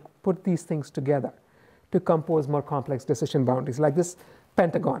how we can put these things together to compose more complex decision boundaries. Like this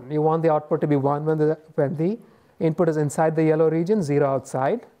pentagon, you want the output to be 1 when the input is inside the yellow region, 0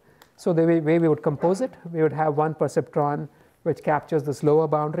 outside. So the way we would compose it, we would have one perceptron which captures this lower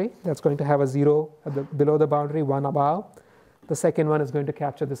boundary. That's going to have a 0 below the boundary, 1 above. The second one is going to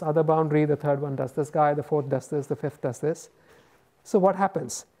capture this other boundary. The third one does this guy. The fourth does this. The fifth does this. So what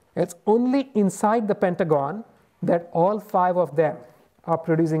happens? It's only inside the pentagon that all 5 of them are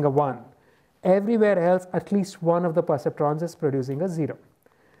producing a 1. Everywhere else, at least one of the perceptrons is producing a 0.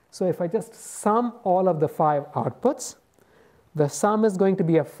 So if I just sum all of the 5 outputs, the sum is going to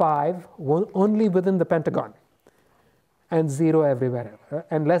be a 5 only within the pentagon, and 0 everywhere else,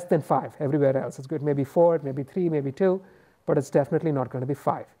 and less than 5 everywhere else. It's good, maybe 4, maybe 3, maybe 2, but it's definitely not going to be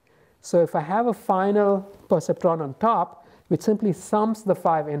 5. So if I have a final perceptron on top, which simply sums the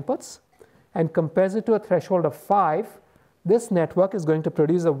 5 inputs and compares it to a threshold of 5, this network is going to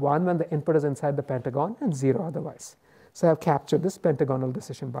produce a 1 when the input is inside the pentagon and 0 otherwise. So I've captured this pentagonal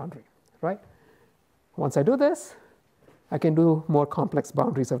decision boundary, right? Once I do this, I can do more complex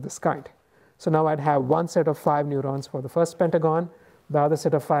boundaries of this kind. So now I'd have one set of 5 neurons for the first pentagon, the other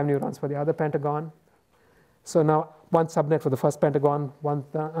set of 5 neurons for the other pentagon. So now one subnet for the first pentagon,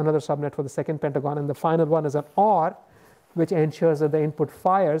 another subnet for the second pentagon, and the final one is an OR, which ensures that the input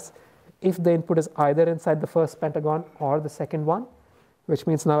fires if the input is either inside the first pentagon or the second one, which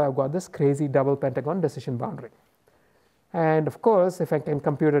means now I've got this crazy double pentagon decision boundary. And of course, if I can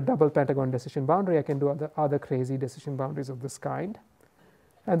compute a double pentagon decision boundary, I can do other crazy decision boundaries of this kind.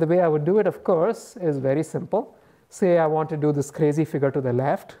 And the way I would do it, of course, is very simple. Say I want to do this crazy figure to the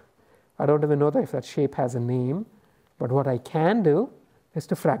left. I don't even know if that shape has a name, but what I can do is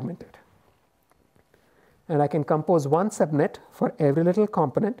to fragment it. And I can compose one subnet for every little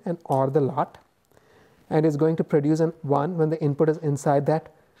component and OR the lot, and it's going to produce an 1 when the input is inside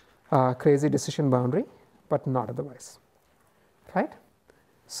that crazy decision boundary, but not otherwise, right?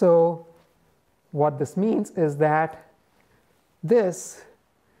 So what this means is that this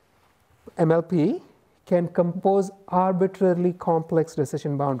MLP can compose arbitrarily complex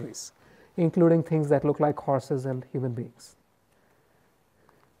decision boundaries, including things that look like horses and human beings.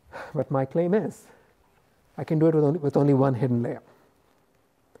 But my claim is I can do it with only one hidden layer.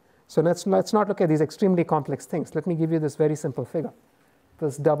 So let's not look at these extremely complex things. Let me give you this very simple figure,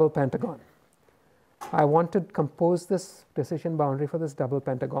 this double pentagon. I want to compose this decision boundary for this double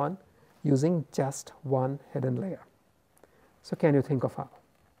pentagon using just one hidden layer. So can you think of how?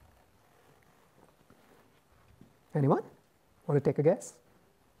 Anyone want to take a guess?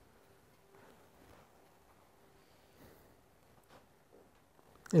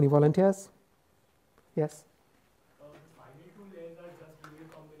 Any volunteers? Yes? The final two layers are just linear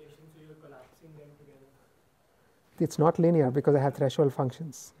combinations, so you're collapsing them together. It's not linear because I have threshold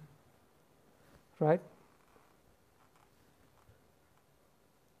functions, right?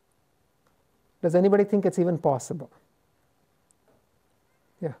 Does anybody think it's even possible?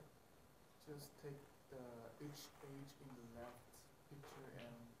 Yeah. Just take each page in the left picture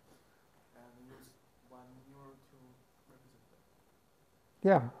and use one neuron to represent that.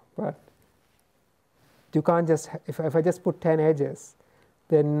 Yeah, but you can't just, if I just put 10 edges,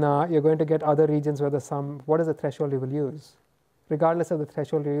 then you're going to get other regions where the sum, what is the threshold you will use? Regardless of the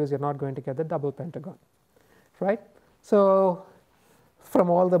threshold you use, you're not going to get the double pentagon, right? So from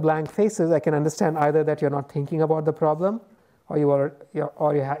all the blank faces, I can understand either that you're not thinking about the problem, or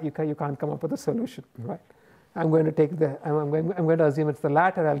you can't come up with a solution, right? I'm going to assume it's the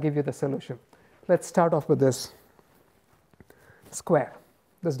latter. I'll give you the solution. Let's start off with this square,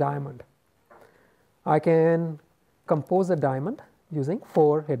 this diamond. I can compose a diamond using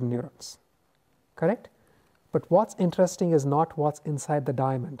 4 hidden neurons, correct? But what's interesting is not what's inside the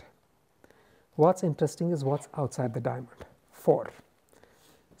diamond. What's interesting is what's outside the diamond, 4.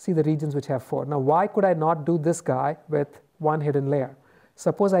 See the regions which have 4. Now, why could I not do this guy with one hidden layer?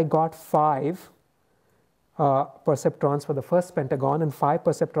 Suppose I got 5 perceptrons for the first pentagon and 5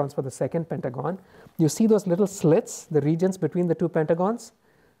 perceptrons for the second pentagon. You see those little slits, the regions between the two pentagons?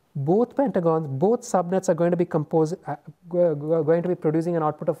 Both pentagons, both subnets are going to be going to be producing an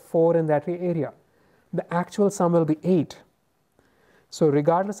output of 4 in that area. The actual sum will be 8. So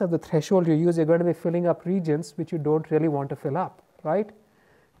regardless of the threshold you use, you're going to be filling up regions which you don't really want to fill up, right?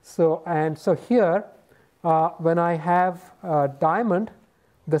 So here, when I have a diamond,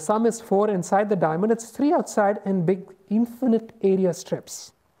 the sum is 4 inside the diamond. It's 3 outside in big infinite area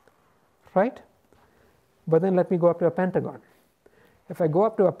strips, right? But then let me go up to a pentagon. If I go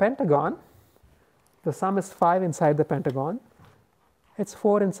up to a pentagon, the sum is 5 inside the pentagon. It's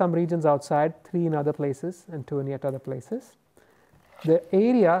 4 in some regions outside, 3 in other places, and 2 in yet other places. The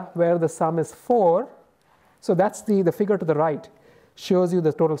area where the sum is 4, so that's the figure to the right, shows you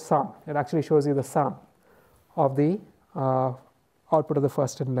the total sum. It actually shows you the sum of the output of the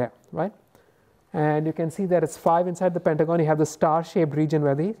first hidden layer, right? And you can see that it's 5 inside the pentagon. You have the star-shaped region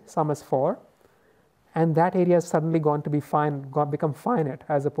where the sum is 4. And that area has suddenly gone to become finite,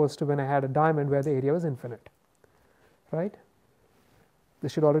 as opposed to when I had a diamond where the area was infinite, right?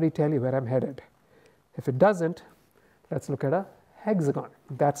 This should already tell you where I'm headed. If it doesn't, let's look at a hexagon.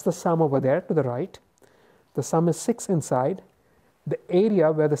 That's the sum over there to the right. The sum is 6 inside. The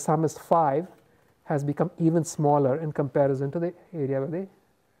area where the sum is 5 has become even smaller in comparison to the area where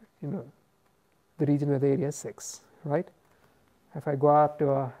the region where the area is 6, right? If I go out to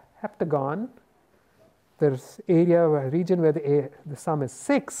a heptagon, there's area where region where the sum is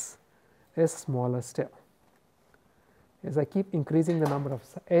 6 is smaller still. As I keep increasing the number of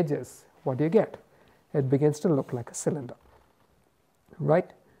edges, what do you get? It begins to look like a cylinder,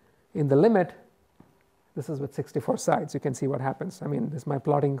 right? In the limit, this is with 64 sides. You can see what happens. I mean, my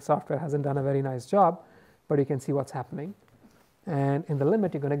plotting software hasn't done a very nice job, but you can see what's happening. And in the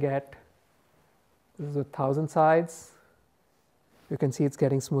limit, you're going to get, this is with 1,000 sides. You can see it's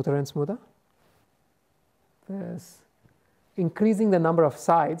getting smoother and smoother. This increasing the number of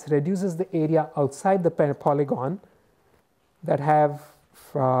sides reduces the area outside the polygon that have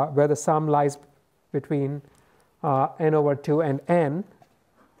where the sum lies between n over 2 and n.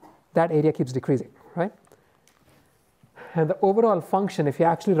 That area keeps decreasing, right? And the overall function, if you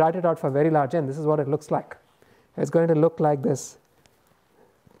actually write it out for very large n, this is what it looks like. It's going to look like this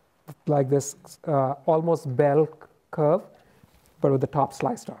almost bell curve, but with the top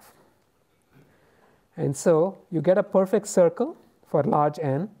sliced off. And so you get a perfect circle for large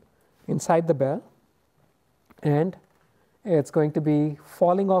n inside the bell, and it's going to be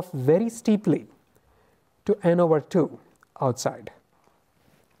falling off very steeply to n over 2 outside.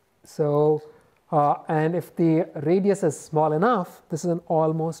 So, and if the radius is small enough, this is an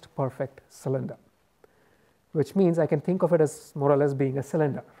almost perfect cylinder, which means I can think of it as more or less being a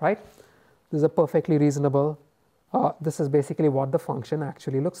cylinder, right? This is a perfectly reasonable, this is basically what the function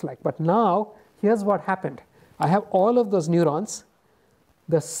actually looks like. But now, here's what happened. I have all of those neurons.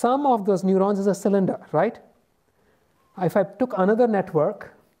 The sum of those neurons is a cylinder, right? If I took another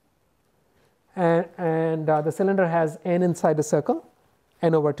network and the cylinder has n inside the circle,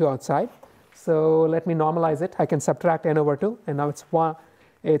 n over 2 outside. So let me normalize it. I can subtract n over 2, and now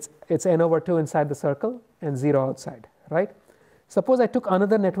it's n over 2 inside the circle and 0 outside, right? Suppose I took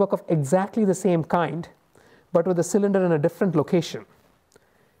another network of exactly the same kind, but with a cylinder in a different location,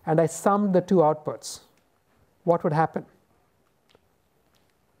 and I summed the two outputs. What would happen?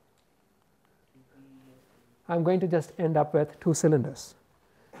 I'm going to just end up with 2 cylinders.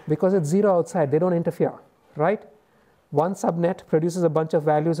 Because it's 0 outside, they don't interfere, right? One subnet produces a bunch of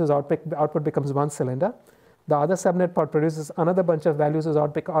values whose output becomes one cylinder. The other subnet produces another bunch of values whose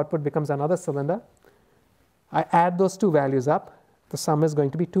output becomes another cylinder. I add those two values up. The sum is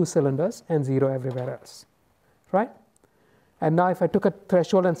going to be 2 cylinders and 0 everywhere else, right? And now if I took a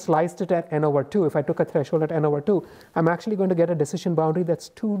threshold and sliced it at n over 2, if I took a threshold at n over 2, I'm actually going to get a decision boundary that's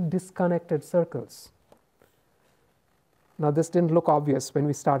 2 disconnected circles. Now this didn't look obvious when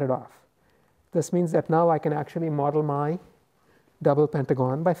we started off. This means that now I can actually model my double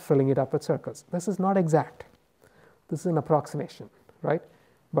pentagon by filling it up with circles. This is not exact. This is an approximation, right?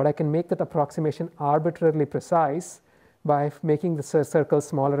 But I can make that approximation arbitrarily precise by making the circles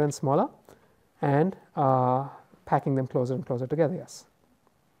smaller and smaller and packing them closer and closer together, yes.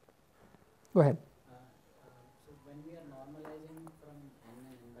 Go ahead. So when we are normalizing from n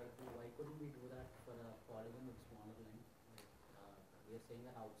and n by 2, why couldn't we do that for a polygon with smaller length? We are saying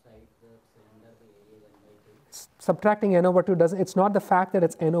that outside the cylinder the area is n by 2. Subtracting n over 2 doesn't, it's not the fact that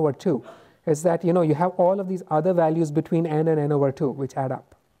it's n over 2. It's that, you have all of these other values between n and n over 2 which add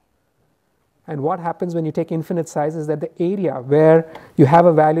up. And what happens when you take infinite size is that the area where you have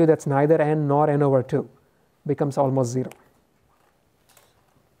a value that's neither n nor n over 2 becomes almost 0.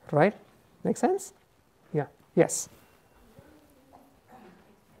 Right? Make sense? Yeah. Yes?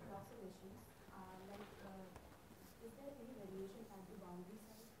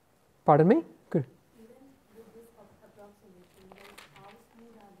 Pardon me? Good.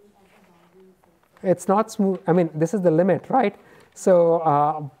 It's not smooth. I mean, this is the limit, right?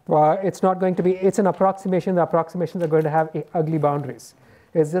 So it's not going to be, it's an approximation. The approximations are going to have ugly boundaries.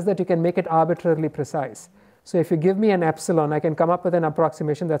 It's just that you can make it arbitrarily precise. So if you give me an epsilon, I can come up with an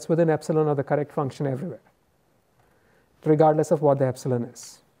approximation that's within epsilon of the correct function everywhere, regardless of what the epsilon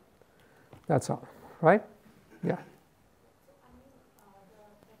is. That's all, right? Yeah.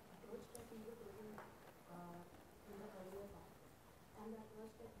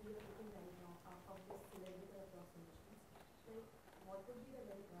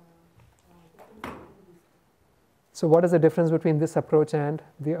 So what is the difference between this approach and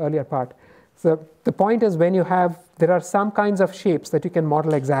the earlier part? So the point is when you have, there are some kinds of shapes that you can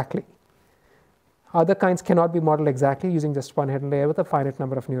model exactly. Other kinds cannot be modeled exactly using just one hidden layer with a finite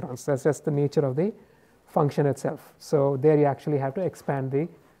number of neurons. That's just the nature of the function itself. So there you actually have to expand the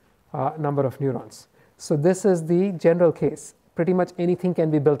number of neurons. So this is the general case. Pretty much anything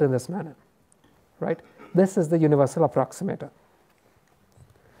can be built in this manner, right? This is the universal approximator.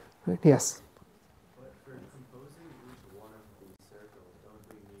 Right? Yes?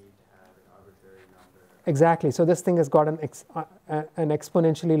 Exactly. So this thing has got an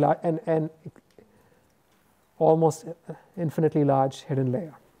exponentially large and almost infinitely large hidden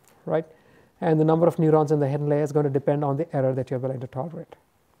layer, right? And the number of neurons in the hidden layer is going to depend on the error that you're willing to tolerate.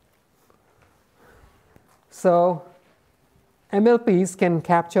 So MLPs can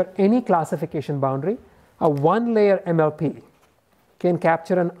capture any classification boundary. A one-layer MLP can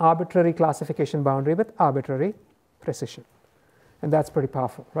capture an arbitrary classification boundary with arbitrary precision. And that's pretty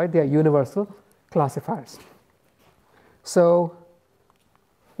powerful, right? They are universal classifiers. So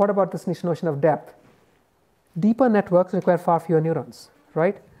what about this notion of depth? Deeper networks require far fewer neurons,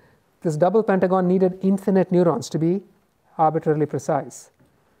 right? This double pentagon needed infinite neurons to be arbitrarily precise.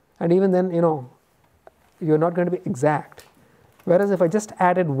 And even then, you're not going to be exact. Whereas if I just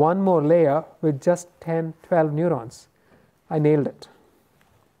added one more layer with just 10, 12 neurons, I nailed it.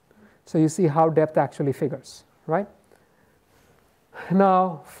 So you see how depth actually figures, right?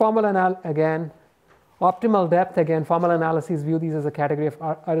 Now, again, optimal depth, again, formal analyses view these as a category of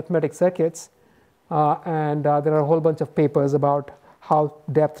arithmetic circuits. And there are a whole bunch of papers about how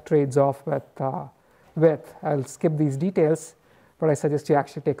depth trades off with width. I'll skip these details, but I suggest you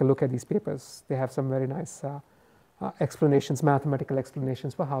actually take a look at these papers. They have some very nice explanations, mathematical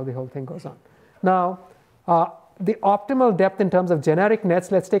explanations for how the whole thing goes on. Now, the optimal depth in terms of generic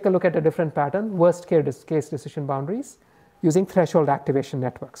nets, let's take a look at a different pattern, worst case decision boundaries using threshold activation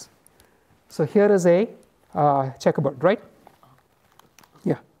networks. So here is a checkerboard, right?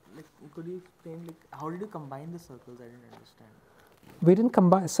 Yeah. Could you explain, how did you combine the circles? I didn't understand. We didn't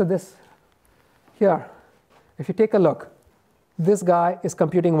combine. So here, if you take a look, this guy is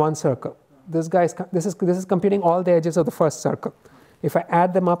computing one circle. This is computing all the edges of the first circle. If I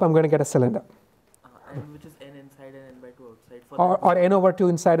add them up, I'm going to get a cylinder. And which is n inside and n by 2 outside. Or n over 2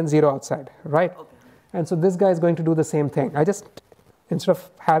 inside and 0 outside, right? Okay. And so this guy is going to do the same thing. Instead of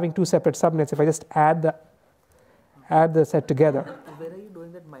having two separate subnets, if I just add the set together. Where are you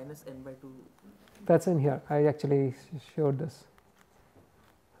doing that minus n by 2? That's in here. I actually showed this.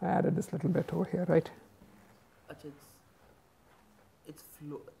 I added this little bit over here, right? It's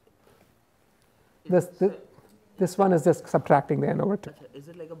flow. This one is just subtracting the n over 2. Is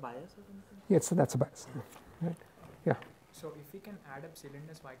it like a bias or something? Yes, so that's a bias. Right? Yeah. So if we can add up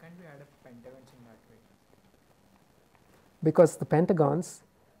cylinders, why can't we add up pentagons in that way? Because the pentagons,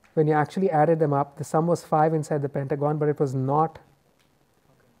 when you actually added them up, the sum was 5 inside the pentagon, but it was not,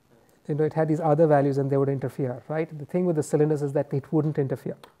 it had these other values and they would interfere, right? The thing with the cylinders is that it wouldn't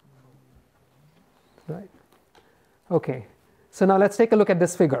interfere, right? Okay, so now let's take a look at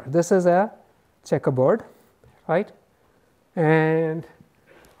this figure. This is a checkerboard, right? And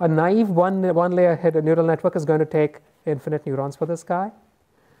a naive one-layer neural network is going to take infinite neurons for this guy.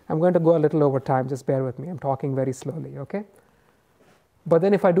 I'm going to go a little over time, just bear with me. I'm talking very slowly, okay? But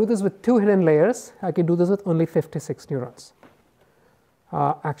then if I do this with 2 hidden layers, I can do this with only 56 neurons.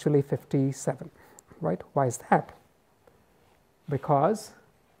 Actually 57, right? Why is that? Because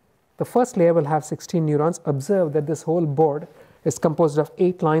the first layer will have 16 neurons. Observe that this whole board is composed of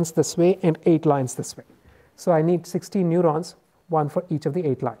 8 lines this way and 8 lines this way. So I need 16 neurons, one for each of the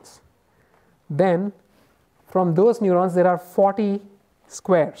 8 lines. Then from those neurons, there are 40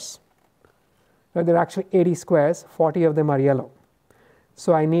 squares. Now, there are actually 80 squares, 40 of them are yellow.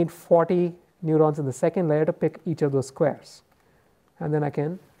 So I need 40 neurons in the second layer to pick each of those squares. And then I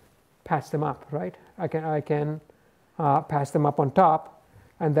can patch them up, right? I can patch them up on top,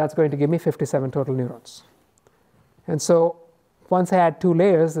 and that's going to give me 57 total neurons. And so once I had 2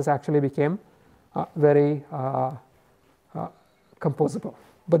 layers, this actually became very composable.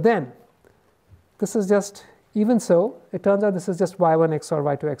 But then, this is just, even so, it turns out this is just y1 XOR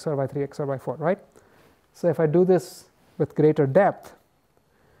y2 XOR y3 XOR y4, right? So if I do this with greater depth,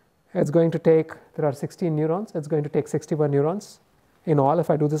 it's going to take, there are 16 neurons, it's going to take 61 neurons in all if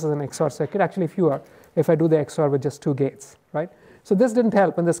I do this as an XOR circuit, actually fewer if I do the XOR with just 2 gates, right? So this didn't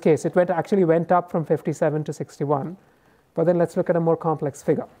help in this case. It actually went up from 57 to 61. But then let's look at a more complex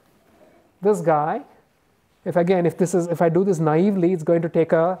figure. This guy, if I do this naively, it's going to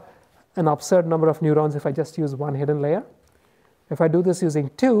take an absurd number of neurons if I just use one hidden layer. If I do this using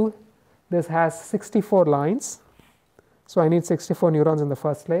 2, this has 64 lines. So I need 64 neurons in the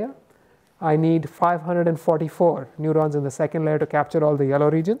first layer. I need 544 neurons in the second layer to capture all the yellow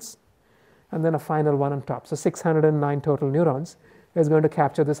regions, and then a final one on top. So 609 total neurons is going to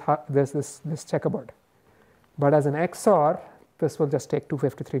capture this checkerboard. But as an XOR, this will just take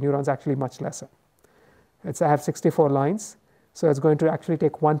 253 neurons, actually much lesser. I have 64 lines, so it's going to actually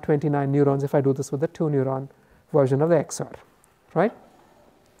take 129 neurons if I do this with the 2-neuron version of the XOR, right?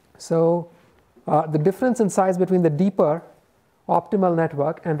 So the difference in size between the deeper optimal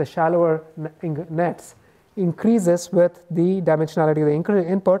network and the shallower nets increases with the dimensionality of the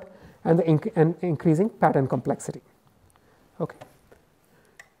input and the increasing pattern complexity. Okay.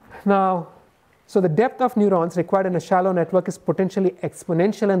 Now, so the depth of neurons required in a shallow network is potentially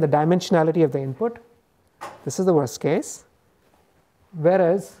exponential in the dimensionality of the input. This is the worst case,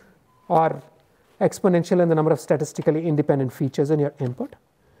 whereas, or exponential in the number of statistically independent features in your input,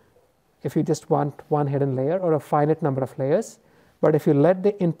 if you just want one hidden layer or a finite number of layers. But if you let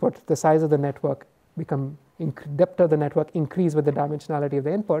the input, the size of the network become, depth of the network increase with the dimensionality of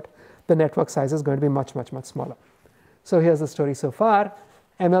the input, the network size is going to be much, much, much smaller. So here's the story so far.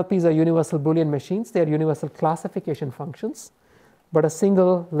 MLPs are universal Boolean machines. They are universal classification functions. But a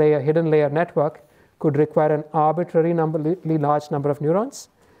single layer, hidden layer network could require an arbitrarily large number of neurons.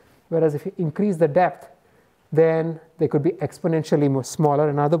 Whereas if you increase the depth, then they could be exponentially more smaller.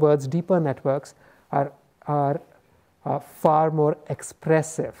 In other words, deeper networks are far more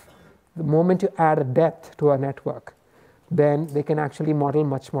expressive. The moment you add a depth to a network, then they can actually model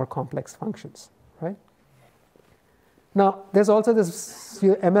much more complex functions, right? Now, there's also this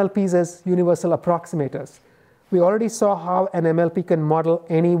MLPs as universal approximators. We already saw how an MLP can model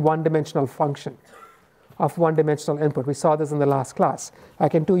any one-dimensional function of one-dimensional input. We saw this in the last class. I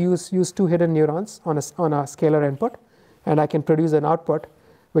can use two hidden neurons on a scalar input, and I can produce an output,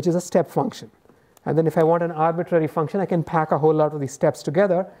 which is a step function. And then if I want an arbitrary function, I can pack a whole lot of these steps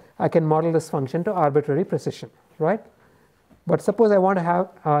together. I can model this function to arbitrary precision, right? But suppose I want to have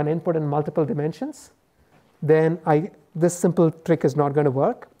an input in multiple dimensions, then this simple trick is not going to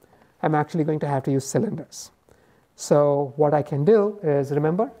work. I'm actually going to have to use cylinders. So what I can do is,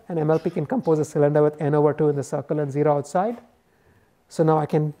 remember, an MLP can compose a cylinder with n/2 in the circle and 0 outside. So now I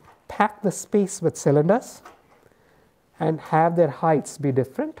can pack the space with cylinders and have their heights be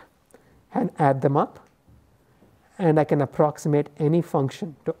different and add them up. And I can approximate any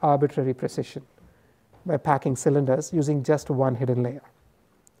function to arbitrary precision by packing cylinders using just one hidden layer,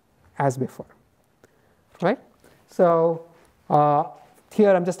 as before, right? So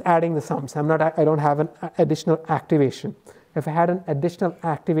here I'm just adding the sums. I don't have an additional activation. If I had an additional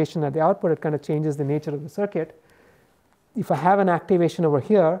activation at the output, it kind of changes the nature of the circuit. If I have an activation over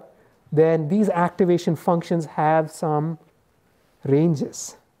here, then these activation functions have some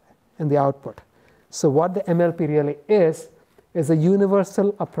ranges in the output. So what the MLP really is a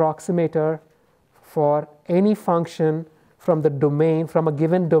universal approximator for any function from the domain, from a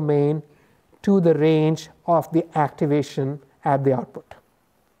given domain to the range of the activation at the output.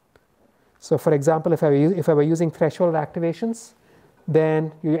 So for example, if I were using threshold activations,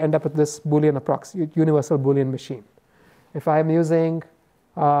 then you end up with this Boolean universal Boolean machine. If I'm using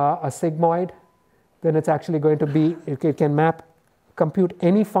a sigmoid, then it's actually going to be, it can compute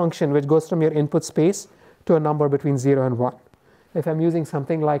any function which goes from your input space to a number between 0 and 1. If I'm using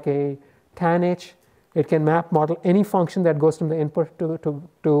something like a tanh, it can model any function that goes from the input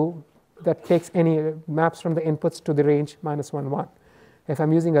that takes maps from the inputs to the range -1, 1. If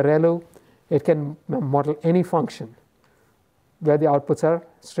I'm using a ReLU, it can model any function where the outputs are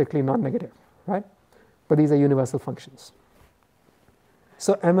strictly non-negative, right? But these are universal functions.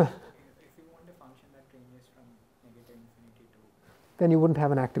 So if you want a function that ranges from -infinity to, then you wouldn't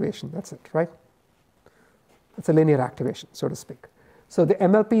have an activation. That's it, right? It's a linear activation, so to speak. So the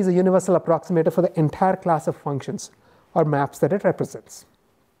MLP is a universal approximator for the entire class of functions or maps that it represents.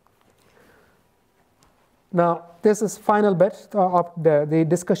 Now, this is final bit, the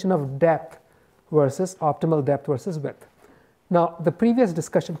discussion of depth versus optimal depth versus width. Now, the previous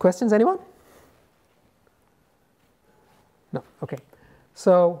discussion, questions, anyone? No, okay.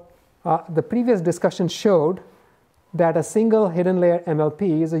 So the previous discussion showed that a single hidden layer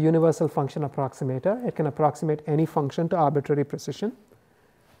MLP is a universal function approximator. It can approximate any function to arbitrary precision,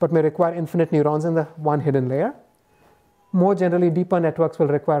 but may require infinite neurons in the one hidden layer. More generally, deeper networks will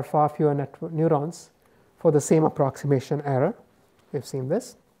require far fewer neurons for the same approximation error. We've seen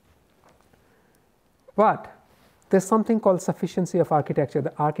this. But there's something called sufficiency of architecture.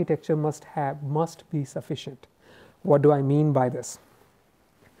 The architecture must be sufficient. What do I mean by this?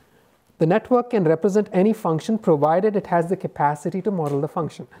 The network can represent any function provided it has the capacity to model the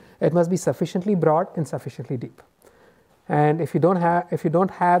function. It must be sufficiently broad and sufficiently deep. And if you don't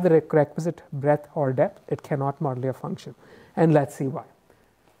have the requisite breadth or depth, it cannot model a function. And let's see why.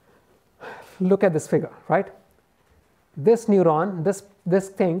 Look at this figure, right? This neuron, this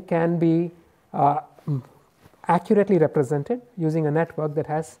thing can be accurately represented using a network that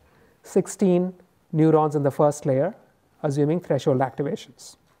has 16 neurons in the first layer, assuming threshold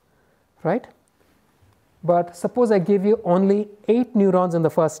activations, right? But suppose I give you only 8 neurons in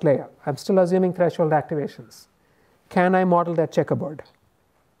the first layer. I'm still assuming threshold activations. Can I model that checkerboard?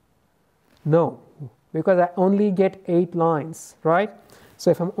 No, because I only get 8 lines, right?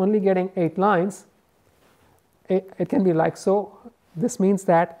 So if I'm only getting 8 lines, it can be like so. This means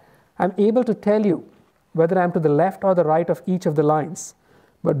that I'm able to tell you whether I'm to the left or the right of each of the lines.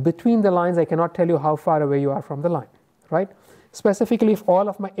 But between the lines, I cannot tell you how far away you are from the line, right? Specifically, if all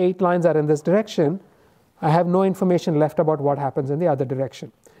of my 8 lines are in this direction, I have no information left about what happens in the other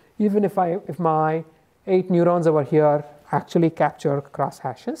direction. Even if my 8 neurons over here actually capture cross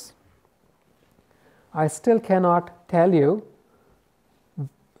hashes, I still cannot tell you.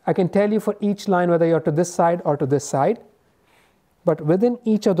 I can tell you for each line whether you're to this side or to this side, but within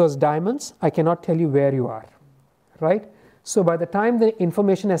each of those diamonds, I cannot tell you where you are, right? So by the time the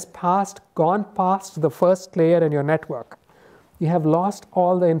information has gone past the first layer in your network, you have lost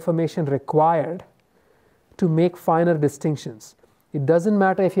all the information required to make finer distinctions. It doesn't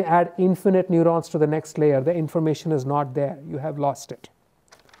matter if you add infinite neurons to the next layer, the information is not there, you have lost it,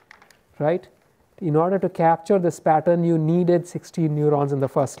 right? In order to capture this pattern, you needed 16 neurons in the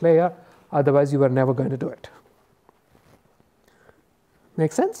first layer, otherwise you were never going to do it.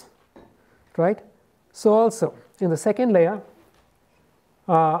 Make sense? Right? So also, in the second layer,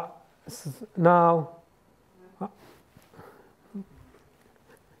 now,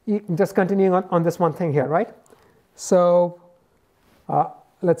 just continuing on this one thing here, right? So,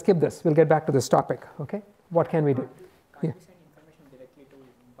 let's skip this. We'll get back to this topic, okay? What can we do? Can't we send information directly to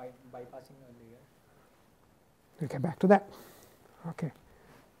bypassing a layer? We'll get back to that. Okay,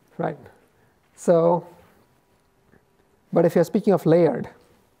 right. So, but if you're speaking of layered,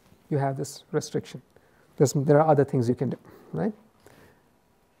 you have this restriction. There are other things you can do, right?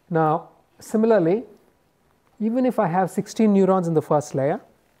 Now, similarly, even if I have 16 neurons in the first layer,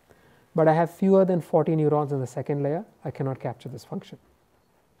 but I have fewer than 40 neurons in the second layer, I cannot capture this function,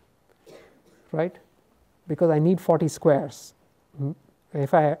 right? Because I need 40 squares,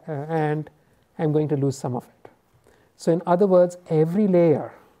 and I'm going to lose some of it. So in other words, every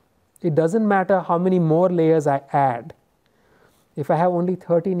layer, it doesn't matter how many more layers I add. If I have only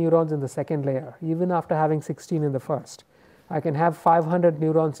 30 neurons in the second layer, even after having 16 in the first, I can have 500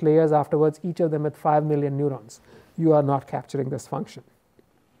 neurons layers afterwards, each of them with 5 million neurons. You are not capturing this function,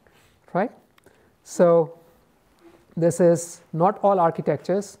 right? So this is not all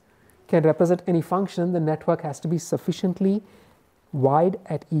architectures can represent any function. The network has to be sufficiently wide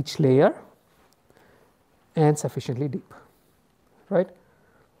at each layer and sufficiently deep, right?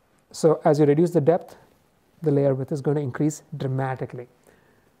 So as you reduce the depth, the layer width is going to increase dramatically.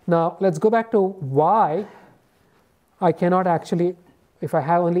 Now let's go back to why I cannot actually, if I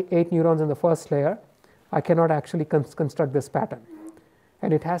have only 8 neurons in the first layer, I cannot actually construct this pattern.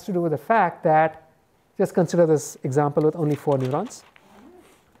 And it has to do with the fact that, just consider this example with only 4 neurons.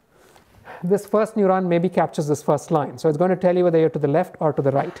 This first neuron maybe captures this first line. So it's going to tell you whether you're to the left or to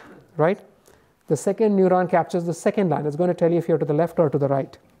the right, right? The second neuron captures the second line. It's going to tell you if you're to the left or to the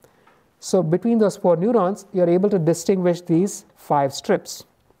right. So between those 4 neurons, you're able to distinguish these 5 strips.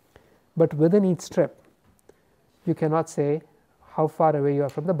 But within each strip, you cannot say how far away you are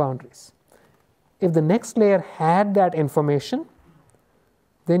from the boundaries. If the next layer had that information,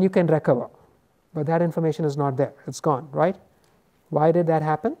 then you can recover. But that information is not there. It's gone, right? Why did that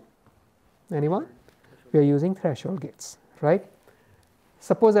happen? Anyone? We are using threshold gates, right?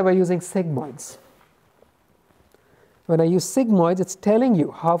 Suppose I were using sigmoids. When I use sigmoids, it's telling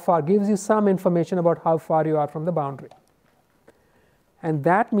you how far, gives you some information about how far you are from the boundary. And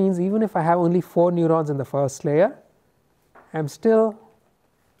that means even if I have only 4 neurons in the first layer, I'm still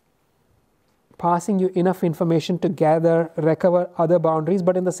passing you enough information to recover other boundaries,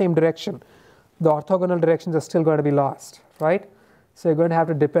 but in the same direction. The orthogonal directions are still going to be lost, right? So you're going to have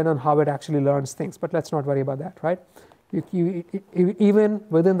to depend on how it actually learns things, but let's not worry about that, right? Even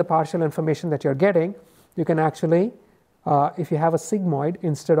within the partial information that you're getting, you can actually, if you have a sigmoid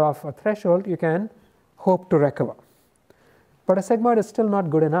instead of a threshold, you can hope to recover. But a sigmoid is still not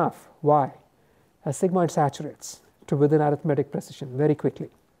good enough. Why? A sigmoid saturates to within arithmetic precision very quickly.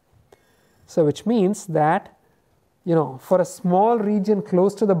 So which means that, for a small region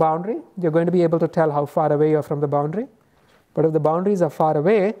close to the boundary, you're going to be able to tell how far away you're from the boundary. But if the boundaries are far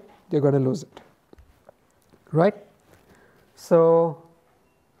away, you're going to lose it, right? So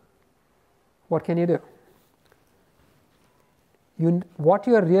what can you do? What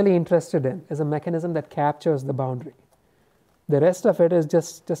you are really interested in is a mechanism that captures the boundary. The rest of it is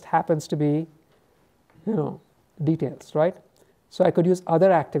just happens to be, details, right? So I could use other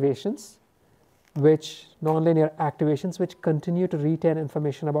activations, nonlinear activations, which continue to retain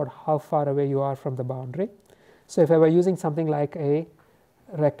information about how far away you are from the boundary. So if I were using something like a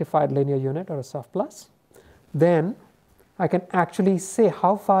rectified linear unit or a soft plus, then I can actually say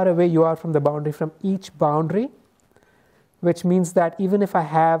how far away you are from the boundary from each boundary, which means that even if I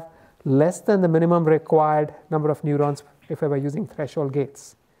have less than the minimum required number of neurons, if I were using threshold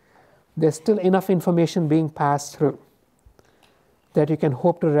gates, there's still enough information being passed through that you can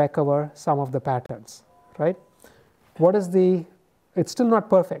hope to recover some of the patterns, right? It's still not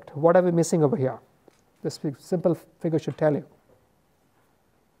perfect. What are we missing over here? This simple figure should tell you.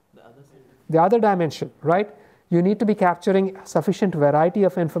 The other dimension, right? You need to be capturing sufficient variety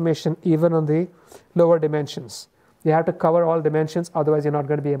of information even on the lower dimensions. You have to cover all dimensions, otherwise you're not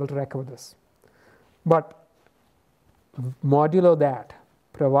going to be able to recover this. But modulo that,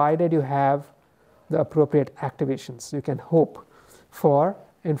 provided you have the appropriate activations, you can hope for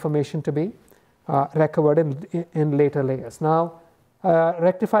information to be recovered in later layers. Now,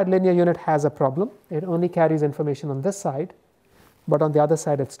 rectified linear unit has a problem. It only carries information on this side, but on the other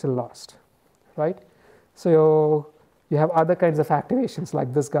side it's still lost, right? So you have other kinds of activations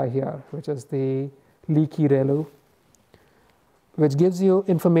like this guy here, which is the leaky ReLU, which gives you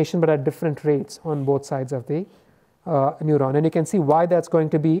information but at different rates on both sides of the neuron. And you can see why that's going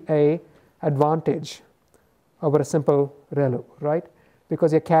to be an advantage over a simple ReLU, right?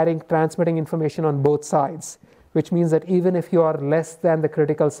 Because you're transmitting information on both sides, which means that even if you are less than the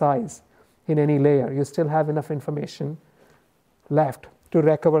critical size in any layer, you still have enough information left to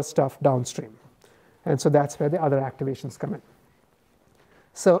recover stuff downstream. And so that's where the other activations come in.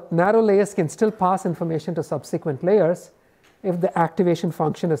 So narrow layers can still pass information to subsequent layers if the activation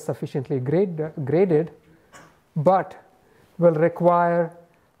function is sufficiently graded, but will require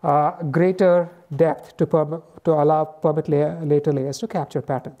greater depth to allow permit later layers to capture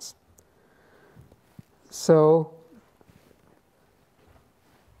patterns. So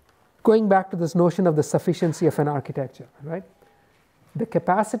going back to this notion of the sufficiency of an architecture, right? The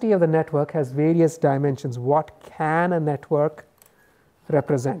capacity of the network has various dimensions. What can a network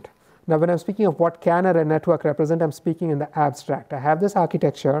represent? Now, when I'm speaking of what can a network represent, I'm speaking in the abstract. I have this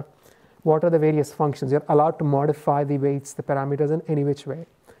architecture. What are the various functions? You're allowed to modify the weights, the parameters in any which way.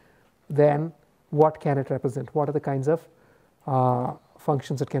 Then what can it represent? What are the kinds of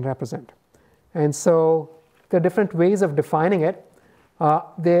functions it can represent? And so there are different ways of defining it.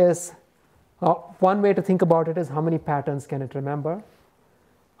 There's one way to think about it is how many patterns can it remember?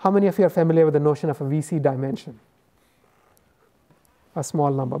 How many of you are familiar with the notion of a VC dimension? A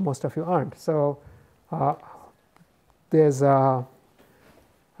small number, most of you aren't. So I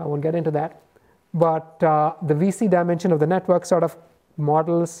won't get into that. But the VC dimension of the network sort of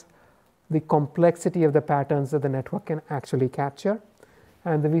models the complexity of the patterns that the network can actually capture.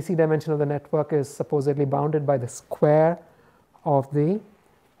 And the VC dimension of the network is supposedly bounded by the square of the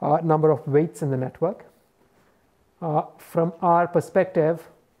number of weights in the network. From our perspective,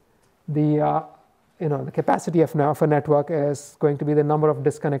 the capacity of a network is going to be the number of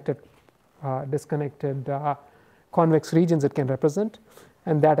disconnected convex regions it can represent,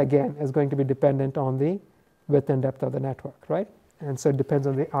 and that again is going to be dependent on the width and depth of the network, right? And so it depends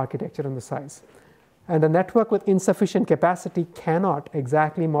on the architecture and the size. And a network with insufficient capacity cannot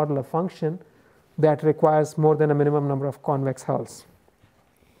exactly model a function that requires more than a minimum number of convex hulls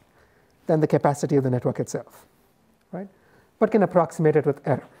than the capacity of the network itself, right? But can approximate it with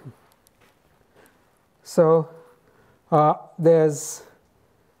error. So there's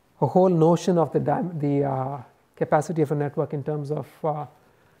a whole notion of the capacity of a network in terms of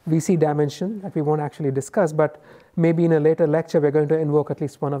VC dimension that we won't actually discuss, but maybe in a later lecture we're going to invoke at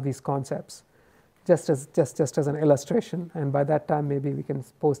least one of these concepts just as an illustration, and by that time maybe we can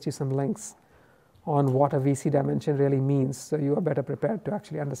post you some links on what a VC dimension really means, so you are better prepared to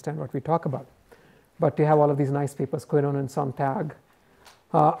actually understand what we talk about. But you have all of these nice papers, Quiron and Sontag,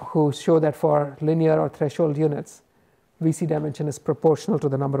 who show that for linear or threshold units, VC dimension is proportional to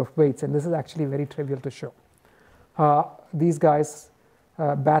the number of weights, and this is actually very trivial to show. These guys,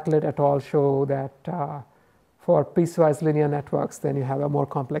 Batlet et al. Show that for piecewise linear networks, then you have a more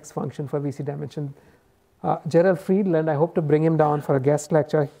complex function for VC dimension. Gerald Friedland, I hope to bring him down for a guest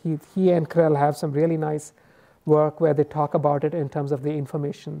lecture. He and Krell have some really nice work where they talk about it in terms of the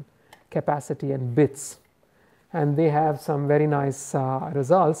information capacity and bits. And they have some very nice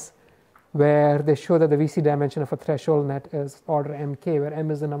results where they show that the VC dimension of a threshold net is order mk, where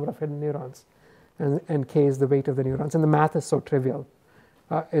m is the number of hidden neurons and k is the weight of the neurons. And the math is so trivial,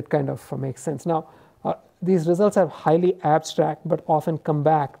 it kind of makes sense. Now, these results are highly abstract, but often come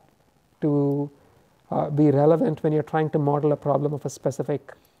back to be relevant when you're trying to model a problem of a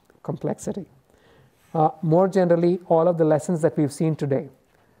specific complexity. More generally, all of the lessons that we've seen today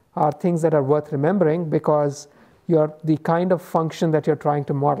are things that are worth remembering because the kind of function that you're trying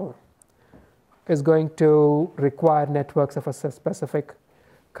to model is going to require networks of a specific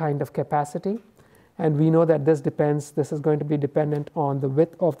kind of capacity. And we know that this is going to be dependent on the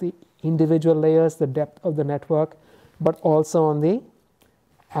width of the individual layers, the depth of the network, but also on the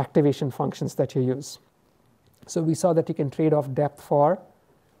activation functions that you use. So we saw that you can trade off depth for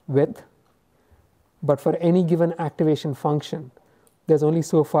width, but for any given activation function, there's only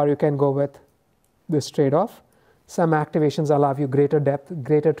so far you can go with this trade-off. Some activations allow you greater depth,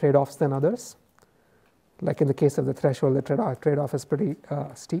 greater trade-offs than others. Like in the case of the threshold, the trade-off is pretty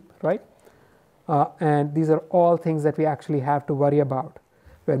steep, right? And these are all things that we actually have to worry about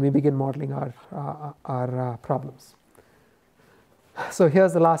when we begin modeling our problems. So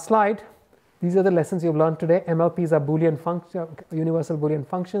here's the last slide. These are the lessons you've learned today. MLPs are universal Boolean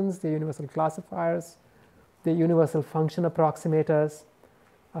functions. They're universal classifiers. They're universal function approximators.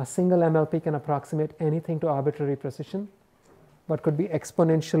 A single MLP can approximate anything to arbitrary precision, but could be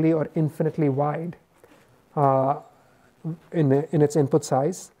exponentially or infinitely wide in its input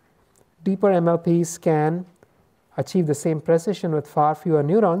size. Deeper MLPs can achieve the same precision with far fewer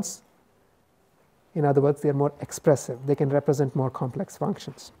neurons. In other words, they're more expressive. They can represent more complex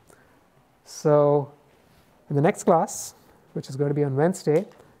functions. So in the next class, which is going to be on Wednesday,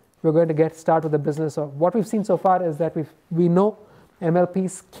 we're going to start with the business of what we've seen so far is that we know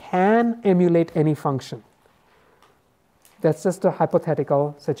MLPs can emulate any function. That's just a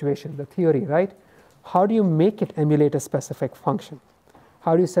hypothetical situation, the theory, right? How do you make it emulate a specific function?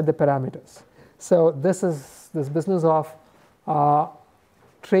 How do you set the parameters? So this is this business of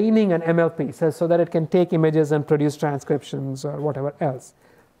training an MLP so that it can take images and produce transcriptions or whatever else.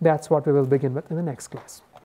 That's what we will begin with in the next class.